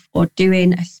yourself or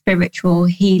doing a spiritual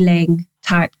healing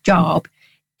type job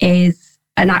is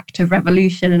an act of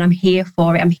revolution, and I'm here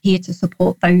for it. I'm here to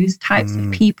support those types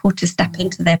of people to step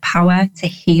into their power, to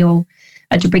heal,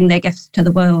 and to bring their gifts to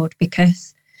the world.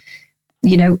 Because,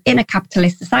 in a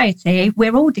capitalist society,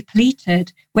 we're all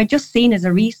depleted. We're just seen as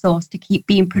a resource to keep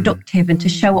being productive and to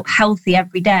show up healthy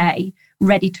every day,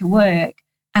 ready to work.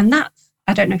 And that's,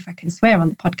 I don't know if I can swear on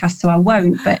the podcast, so I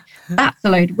won't, but that's a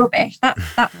load of rubbish. That's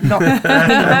not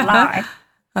real life.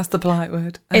 That's the polite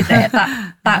word. Is it?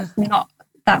 That's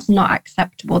not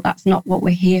acceptable. That's not what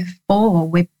we're here for.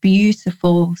 We're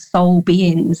beautiful soul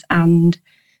beings, and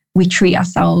we treat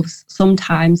ourselves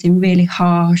sometimes in really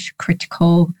harsh,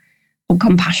 critical,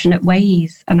 uncompassionate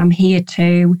ways. And I'm here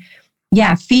to,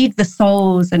 feed the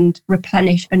souls and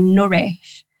replenish and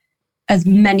nourish as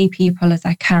many people as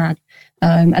I can.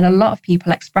 And a lot of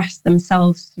people express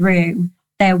themselves through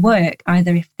their work,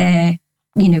 either if they're,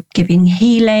 giving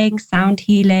healing, sound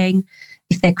healing,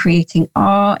 if they're creating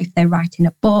art, if they're writing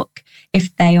a book,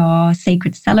 if they are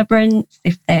sacred celebrants,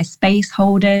 if they're space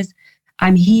holders.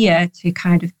 I'm here to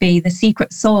kind of be the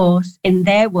secret source in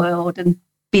their world and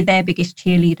be their biggest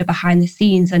cheerleader behind the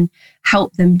scenes and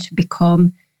help them to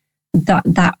become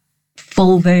that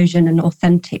full version and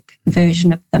authentic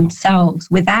version of themselves,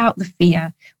 without the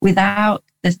fear, without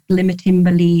the limiting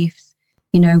beliefs,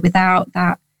 without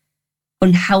that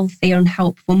unhealthy,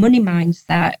 unhelpful money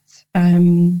mindset,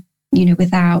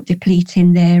 without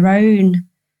depleting their own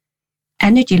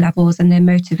energy levels and their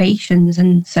motivations,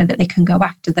 and so that they can go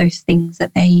after those things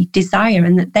that they desire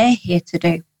and that they're here to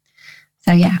do.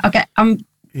 So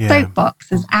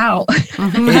soapbox is out. Do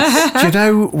you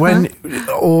know, when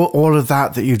all of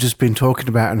that you've just been talking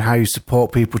about, and how you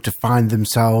support people to find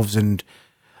themselves and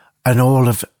all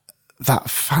of that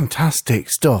fantastic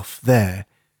stuff there.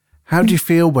 How do you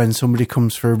feel when somebody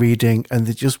comes for a reading and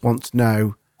they just want to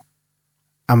know,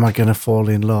 am I going to fall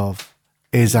in love?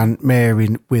 Is Aunt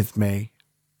Mary with me?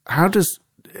 How does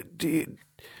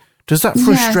that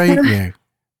frustrate you?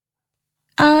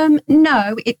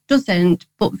 No, it doesn't.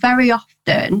 But very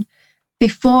often,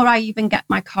 before I even get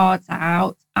my cards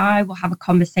out, I will have a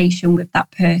conversation with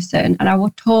that person and I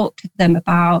will talk to them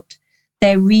about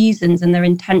their reasons and their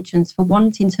intentions for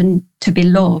wanting to be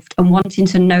loved and wanting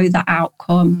to know the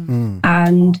outcome.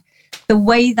 And the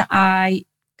way that I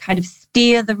kind of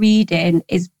steer the reading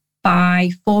is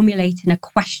by formulating a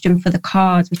question for the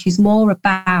cards, which is more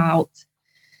about,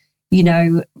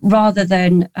 rather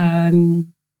than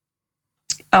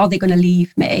are they going to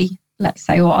leave me, let's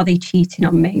say, or are they cheating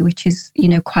on me, which is,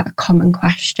 quite a common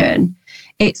question.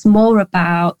 It's more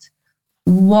about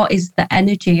what is the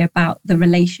energy about the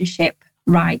relationship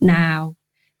right now?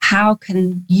 How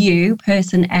can you,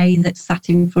 person A that's sat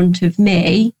in front of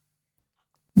me,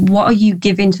 what are you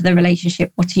giving to the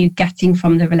relationship? What are you getting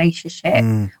from the relationship?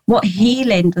 What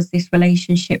healing does this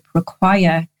relationship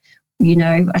require?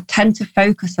 I tend to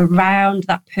focus around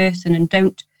that person and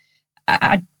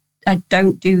I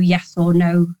don't do yes or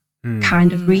no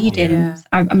kind of readings.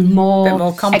 Yeah. I'm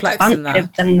more complex than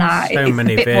that. So it's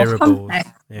many variables.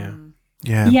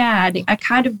 Yeah, I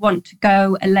kind of want to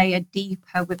go a layer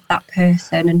deeper with that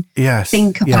person and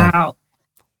think about,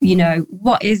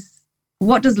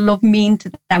 what does love mean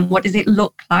to them? What does it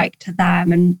look like to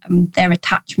them and their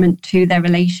attachment to their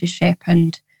relationship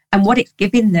and what it's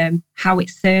giving them, how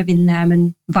it's serving them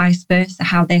and vice versa,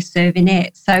 how they're serving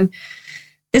it. So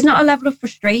there's not a level of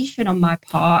frustration on my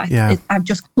part. Yeah. I've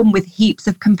just come with heaps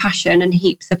of compassion and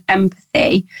heaps of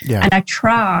empathy. Yeah. And I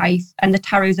try, and the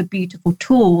tarot is a beautiful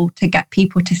tool to get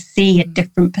people to see a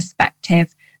different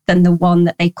perspective than the one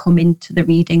that they come into the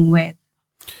reading with.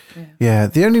 Yeah.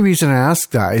 The only reason I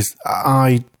ask that is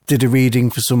I did a reading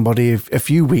for somebody a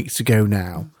few weeks ago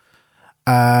now.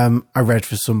 I read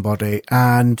for somebody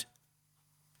and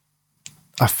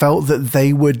I felt that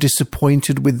they were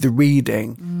disappointed with the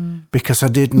reading because I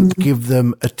didn't give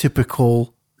them a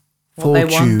typical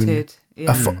fortune.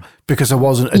 Because I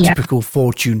wasn't a typical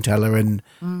fortune teller, and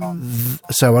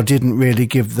so I didn't really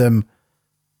give them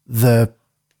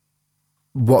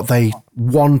what they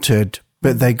wanted,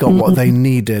 but they got what they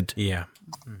needed.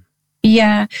 Yeah,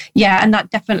 and that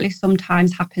definitely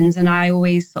sometimes happens. And I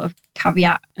always sort of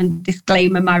caveat and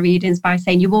disclaimer my readings by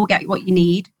saying you will get what you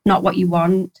need, not what you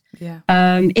want. Yeah.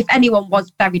 If anyone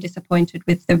was very disappointed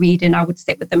with the reading, I would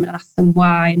sit with them and ask them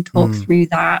why and talk through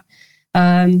that.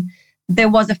 There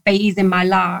was a phase in my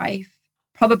life,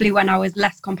 probably when I was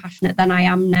less compassionate than I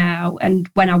am now, and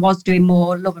when I was doing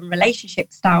more love and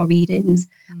relationship style readings,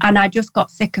 and I just got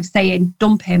sick of saying,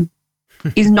 dump him.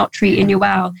 He's not treating you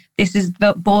well. This is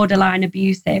borderline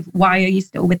abusive. Why are you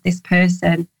still with this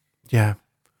person? Yeah.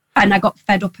 And I got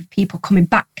fed up of people coming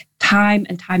back time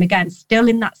and time again, still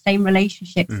in that same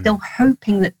relationship, still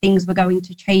hoping that things were going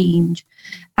to change.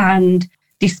 And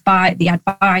despite the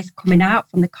advice coming out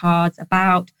from the cards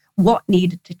about what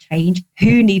needed to change,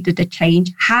 who needed to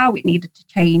change, how it needed to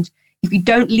change, if you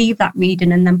don't leave that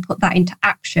reading and then put that into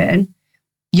action,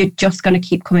 you're just going to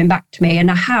keep coming back to me. And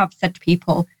I have said to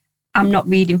people, I'm not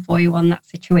reading for you on that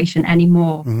situation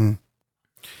anymore.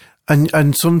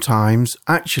 And sometimes,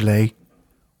 actually,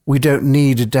 we don't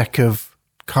need a deck of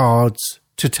cards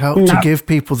to give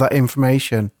people that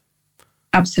information.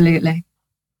 Absolutely.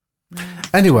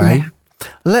 Anyway,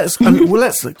 let's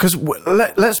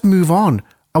move on.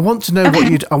 I want to know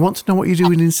what you're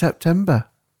doing in September.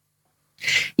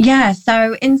 Yeah,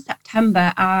 so in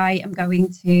September, I am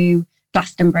going to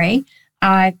Glastonbury.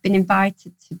 I've been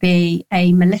invited to be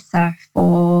a Melissa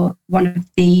for one of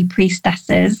the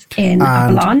priestesses in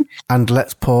Avalon. And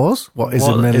let's pause. What is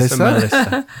a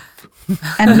Melissa?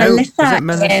 A Melissa is it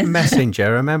Melissa Messenger? I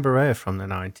remember her from the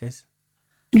 90s.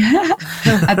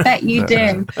 I bet you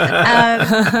do.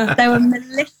 So a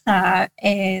Melissa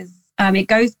is, it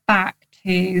goes back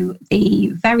to the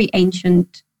very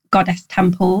ancient goddess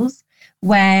temples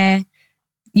where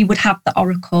you would have the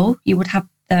oracle, you would have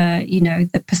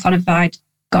the personified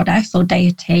goddess or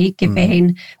deity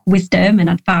giving wisdom and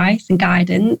advice and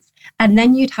guidance. And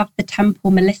then you'd have the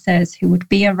temple Melissas who would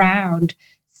be around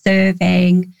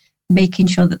serving, making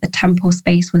sure that the temple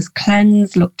space was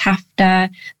cleansed, looked after,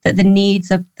 that the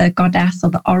needs of the goddess or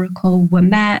the oracle were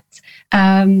met.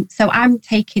 So I'm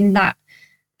taking that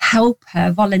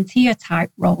helper, volunteer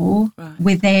type role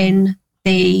within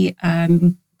the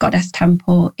goddess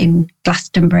temple in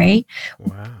Glastonbury.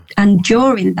 Wow. And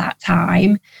during that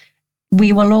time,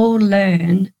 we will all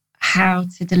learn how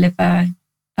to deliver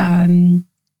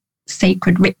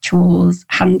sacred rituals,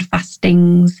 hand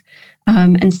fastings,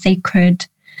 and sacred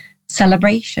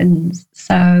celebrations.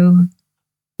 So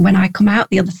when I come out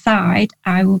the other side,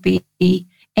 I will be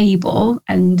able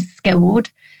and skilled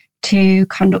to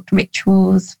conduct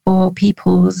rituals for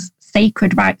people's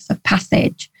sacred rites of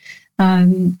passage.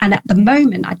 And at the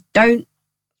moment, I don't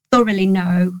thoroughly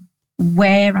know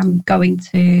where I'm going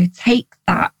to take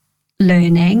that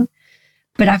learning,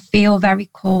 but I feel very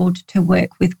called to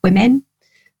work with women,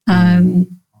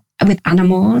 with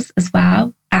animals as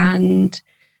well. And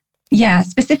yeah,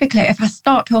 specifically, if I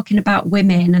start talking about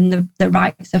women and the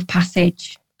rites of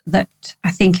passage, that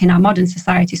I think in our modern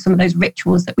society, some of those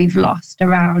rituals that we've lost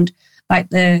around, like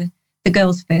the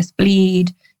girl's first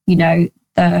bleed, you know,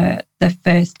 the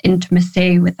first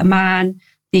intimacy with a man,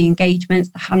 the engagements,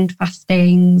 the hand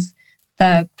fastings,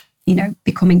 the, you know,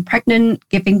 becoming pregnant,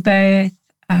 giving birth,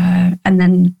 and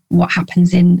then what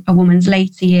happens in a woman's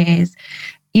later years.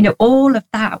 You know, all of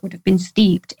that would have been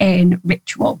steeped in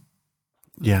ritual.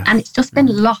 Yeah. And it's just been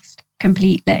lost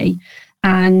completely.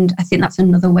 And I think that's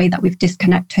another way that we've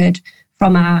disconnected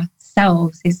from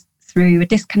ourselves, is through a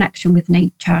disconnection with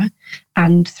nature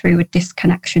and through a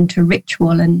disconnection to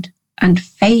ritual and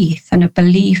faith and a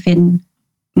belief in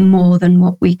more than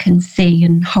what we can see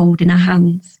and hold in our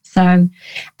hands. So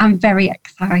I'm very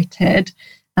excited.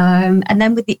 And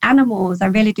then with the animals, I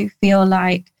really do feel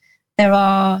like there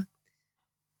are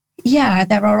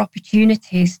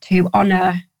opportunities to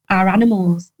honour our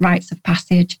animals' rites of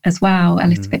passage as well a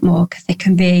little bit more, because they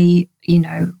can be, you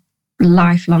know,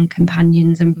 lifelong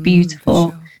companions and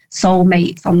beautiful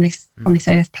soulmates on this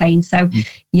earth plane. So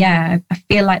yeah, I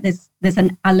feel like there's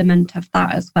an element of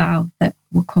that as well that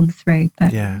will come through.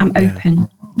 But I'm open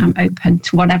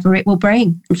to whatever it will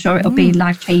bring. I'm sure it'll be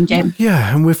life changing.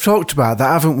 Yeah, and we've talked about that,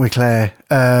 haven't we, Claire?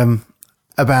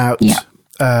 About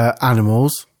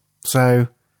animals. So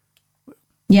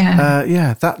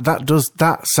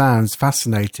that sounds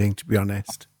fascinating, to be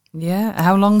honest. Yeah.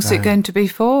 How long is it going to be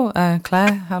for,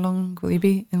 Claire? How long will you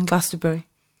be in Glastonbury?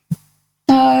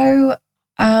 So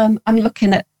I'm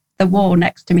looking at the wall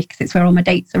next to me because it's where all my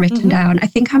dates are written down. I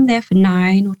think I'm there for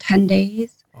 9 or 10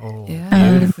 days. Oh,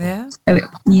 So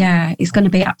it's going to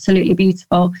be absolutely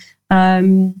beautiful.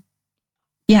 And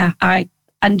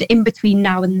in between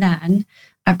now and then,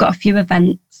 I've got a few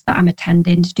events that I'm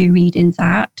attending to do readings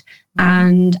at,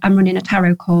 and I'm running a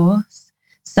tarot course.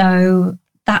 So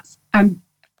that's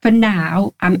for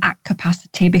now, I'm at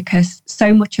capacity, because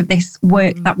so much of this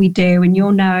work that we do, and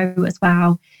you'll know as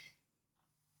well,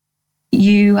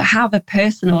 you have a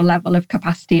personal level of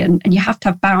capacity and you have to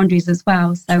have boundaries as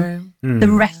well. So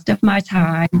the rest of my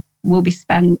time will be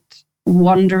spent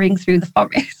wandering through the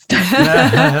forest.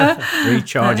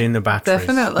 Recharging the batteries.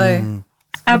 Definitely.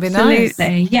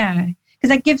 Absolutely, yeah.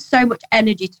 Because I give so much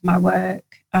energy to my work.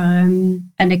 And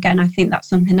again, I think that's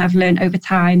something I've learned over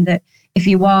time, that if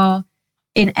you are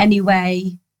in any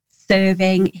way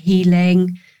serving,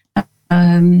 healing,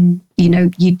 you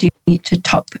know, you do need to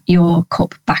top your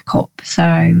cup back up. So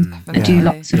I do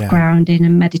lots of grounding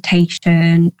and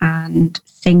meditation and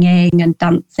singing and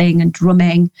dancing and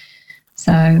drumming.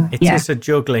 So it is a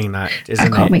juggling act, isn't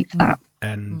it? I can't wait for that.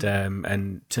 And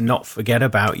to not forget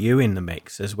about you in the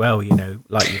mix as well, you know,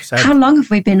 like you've said. How long have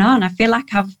we been on? I feel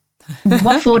like I've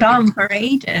waffled on for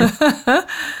ages.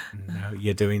 No,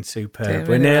 you're doing superb.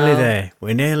 We're nearly there.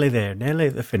 We're nearly there. Nearly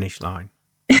at the finish line.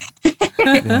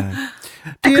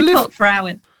 I could talk for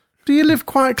hours. Do you live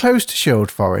quite close to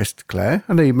Shield Forest, Claire?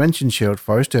 I know you mentioned Shield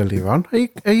Forest earlier on.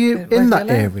 Are you in that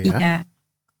area?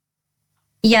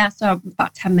 Yeah, so I'm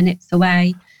about 10 minutes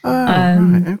away.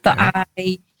 Right,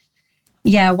 okay.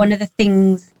 But one of the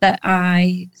things that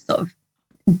I sort of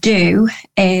do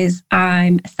is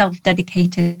I'm a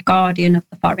self-dedicated guardian of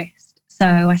the forest. So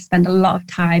I spend a lot of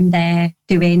time there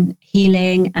doing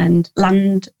healing and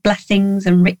land blessings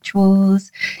and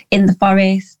rituals in the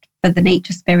forest for the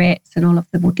nature spirits and all of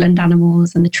the woodland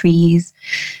animals and the trees.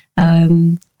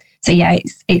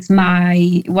 It's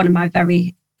one of my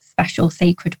very special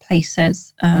sacred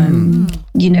places.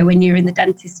 You know, when you're in the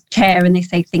dentist chair and they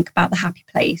say, think about the happy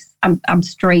place, I'm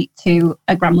straight to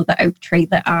a grandmother oak tree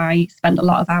that I spend a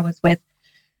lot of hours with.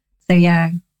 So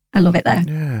yeah, I love it there.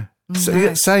 Yeah.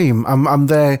 So, same. I'm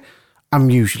there. I'm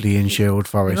usually in Shield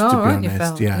Forest, to be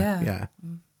honest. Yeah.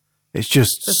 It's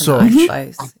just such a nice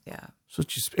place. Yeah.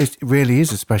 It really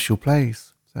is a special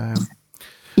place. So,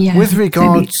 yeah. With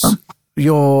regards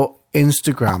your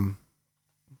Instagram,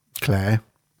 Claire,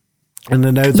 and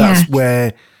I know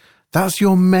that's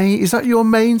your main. Is that your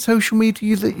main social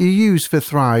media that you use for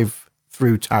Thrive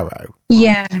Through Tarot?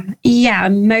 Yeah.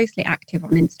 I'm mostly active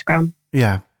on Instagram.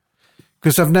 Yeah,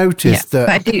 because I've noticed that.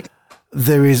 But I do.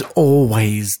 there is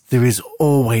always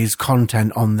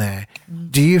content on there.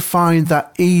 Do you find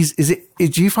that easy?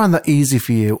 Do you find that easy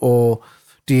for you, or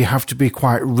do you have to be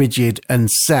quite rigid and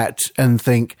set and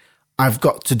think, I've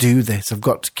got to do this, I've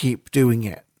got to keep doing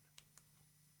it?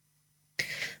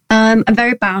 I'm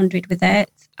very boundaried with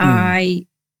it. I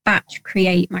batch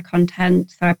create my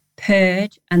content, so I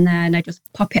purge and then I just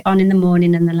pop it on in the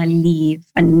morning and then I leave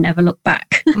and never look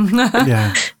back.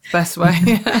 Yeah, best way.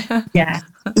 Yeah.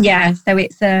 So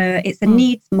it's a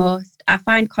needs must. I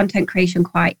find content creation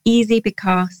quite easy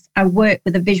because I work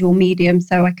with a visual medium,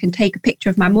 so I can take a picture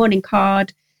of my morning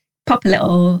card, pop a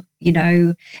little,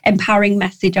 empowering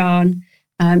message on,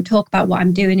 talk about what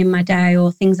I'm doing in my day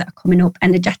or things that are coming up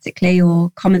energetically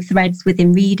or common threads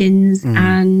within readings.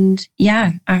 And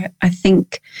I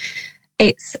think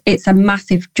it's a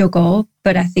massive juggle,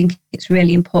 but I think it's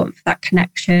really important for that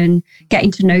connection,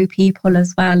 getting to know people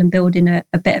as well and building a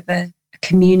bit of a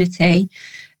community.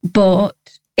 But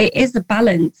it is a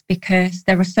balance because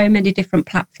there are so many different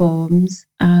platforms.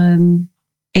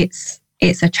 It's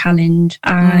a challenge.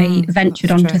 I ventured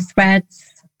onto Threads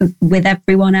with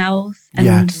everyone else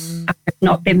and I've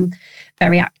not been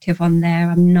very active on there.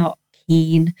 I'm not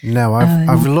keen. No,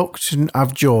 I've looked and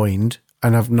I've joined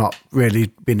and I've not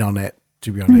really been on it,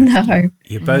 to be honest. No.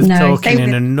 You're both talking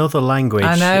in another language.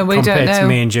 I know, we compared don't know. to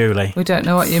me and Julie. We don't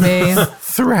know what you mean.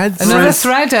 Threads. Another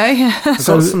thread, eh? I've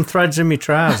got some threads in my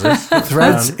trousers.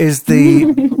 Threads is the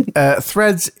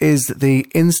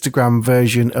Instagram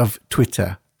version of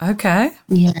Twitter. Okay.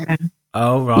 Yeah.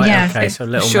 Oh, right. Yeah, okay, so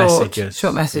little messages.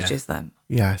 Short messages then.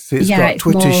 Yeah, so it's got it's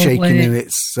Twitter more shaking work. and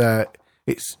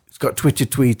it's got Twitter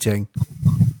tweeting.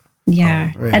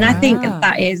 Yeah. Oh, really? And I think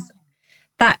that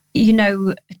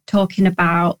talking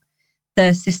about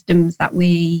the systems that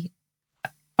we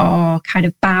are kind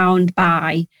of bound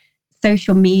by,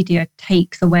 social media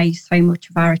takes away so much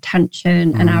of our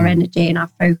attention and our energy and our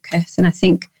focus. And I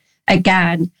think,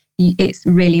 again, it's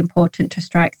really important to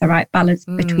strike the right balance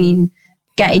between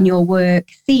getting your work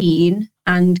seen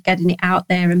and getting it out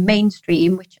there and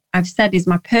mainstream, which I've said is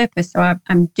my purpose. So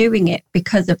I'm doing it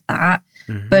because of that,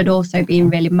 but also being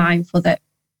really mindful that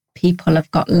people have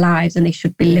got lives and they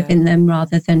should be living them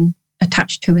rather than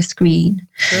attached to a screen.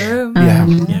 True.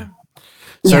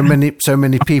 So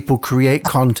many people create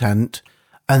content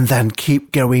and then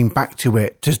keep going back to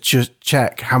it to just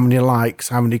check how many likes,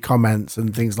 how many comments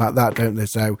and things like that, don't they?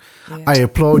 So I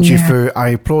applaud you for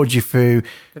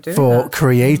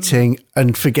creating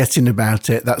and forgetting about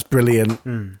it. That's brilliant.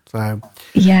 So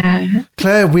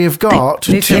Claire, we've got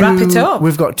to wrap it up.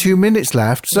 We've got 2 minutes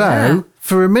left. So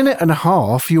for a minute and a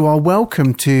half, you are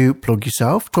welcome to plug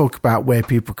yourself, talk about where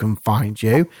people can find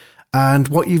you and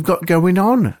what you've got going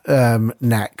on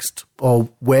next, or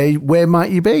where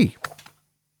might you be?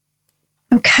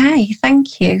 Okay,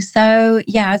 thank you. So,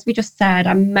 as we just said,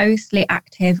 I'm mostly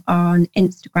active on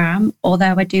Instagram,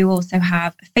 although I do also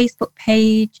have a Facebook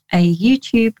page, a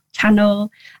YouTube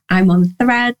channel. I'm on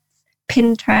Threads,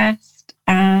 Pinterest,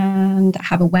 and I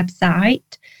have a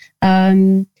website.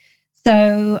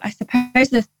 So I suppose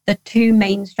the two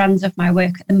main strands of my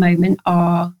work at the moment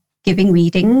are giving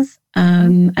readings,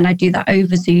 and I do that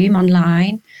over Zoom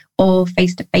online or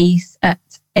face-to-face at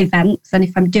events. And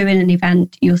if I'm doing an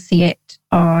event, you'll see it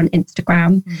on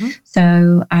Instagram.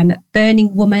 So I'm at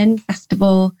Burning Woman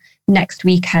Festival next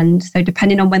weekend. So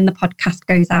depending on when the podcast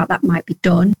goes out, that might be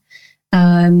done.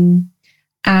 And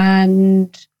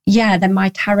then my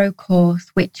tarot course,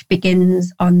 which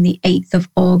begins on the 8th of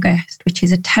August, which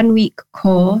is a 10-week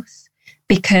course,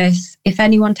 because if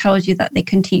anyone tells you that they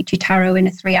can teach you tarot in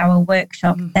a 3-hour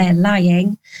workshop, they're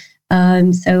lying.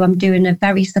 So I'm doing a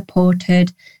very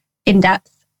supported, in-depth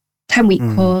 10-week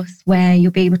course where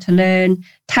you'll be able to learn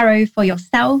tarot for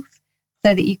yourself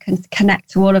so that you can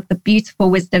connect to all of the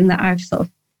beautiful wisdom that I've sort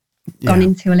of gone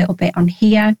into a little bit on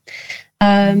here.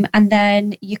 And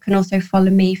then you can also follow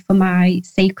me for my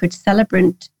Sacred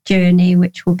Celebrant journey,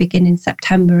 which will begin in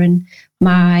September, and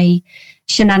my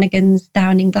shenanigans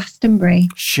down in Glastonbury.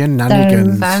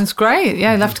 Shenanigans. Sounds great.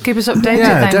 Yeah, you'll have to keep us updated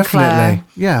then, definitely. Claire.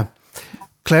 Yeah.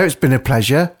 Claire, it's been a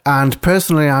pleasure. And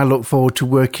personally, I look forward to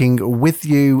working with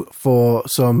you for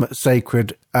some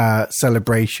sacred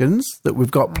celebrations that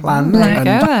we've got planned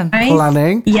and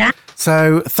planning. Yeah.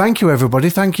 So thank you,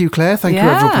 everybody. Thank you, Claire. Thank you,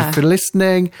 everybody, for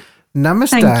listening.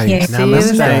 Namaste. Thank you.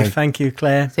 Namaste. Thank you,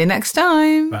 Claire. See you next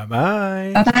time.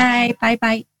 Bye-bye. Bye-bye.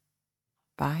 Bye-bye.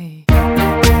 Bye.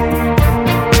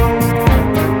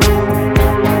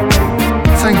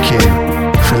 Thank you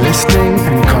for listening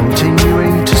and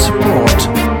continuing to support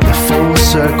the Full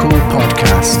Circle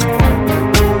podcast.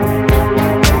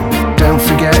 Don't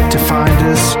forget to find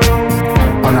us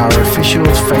on our official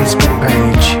Facebook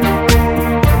page.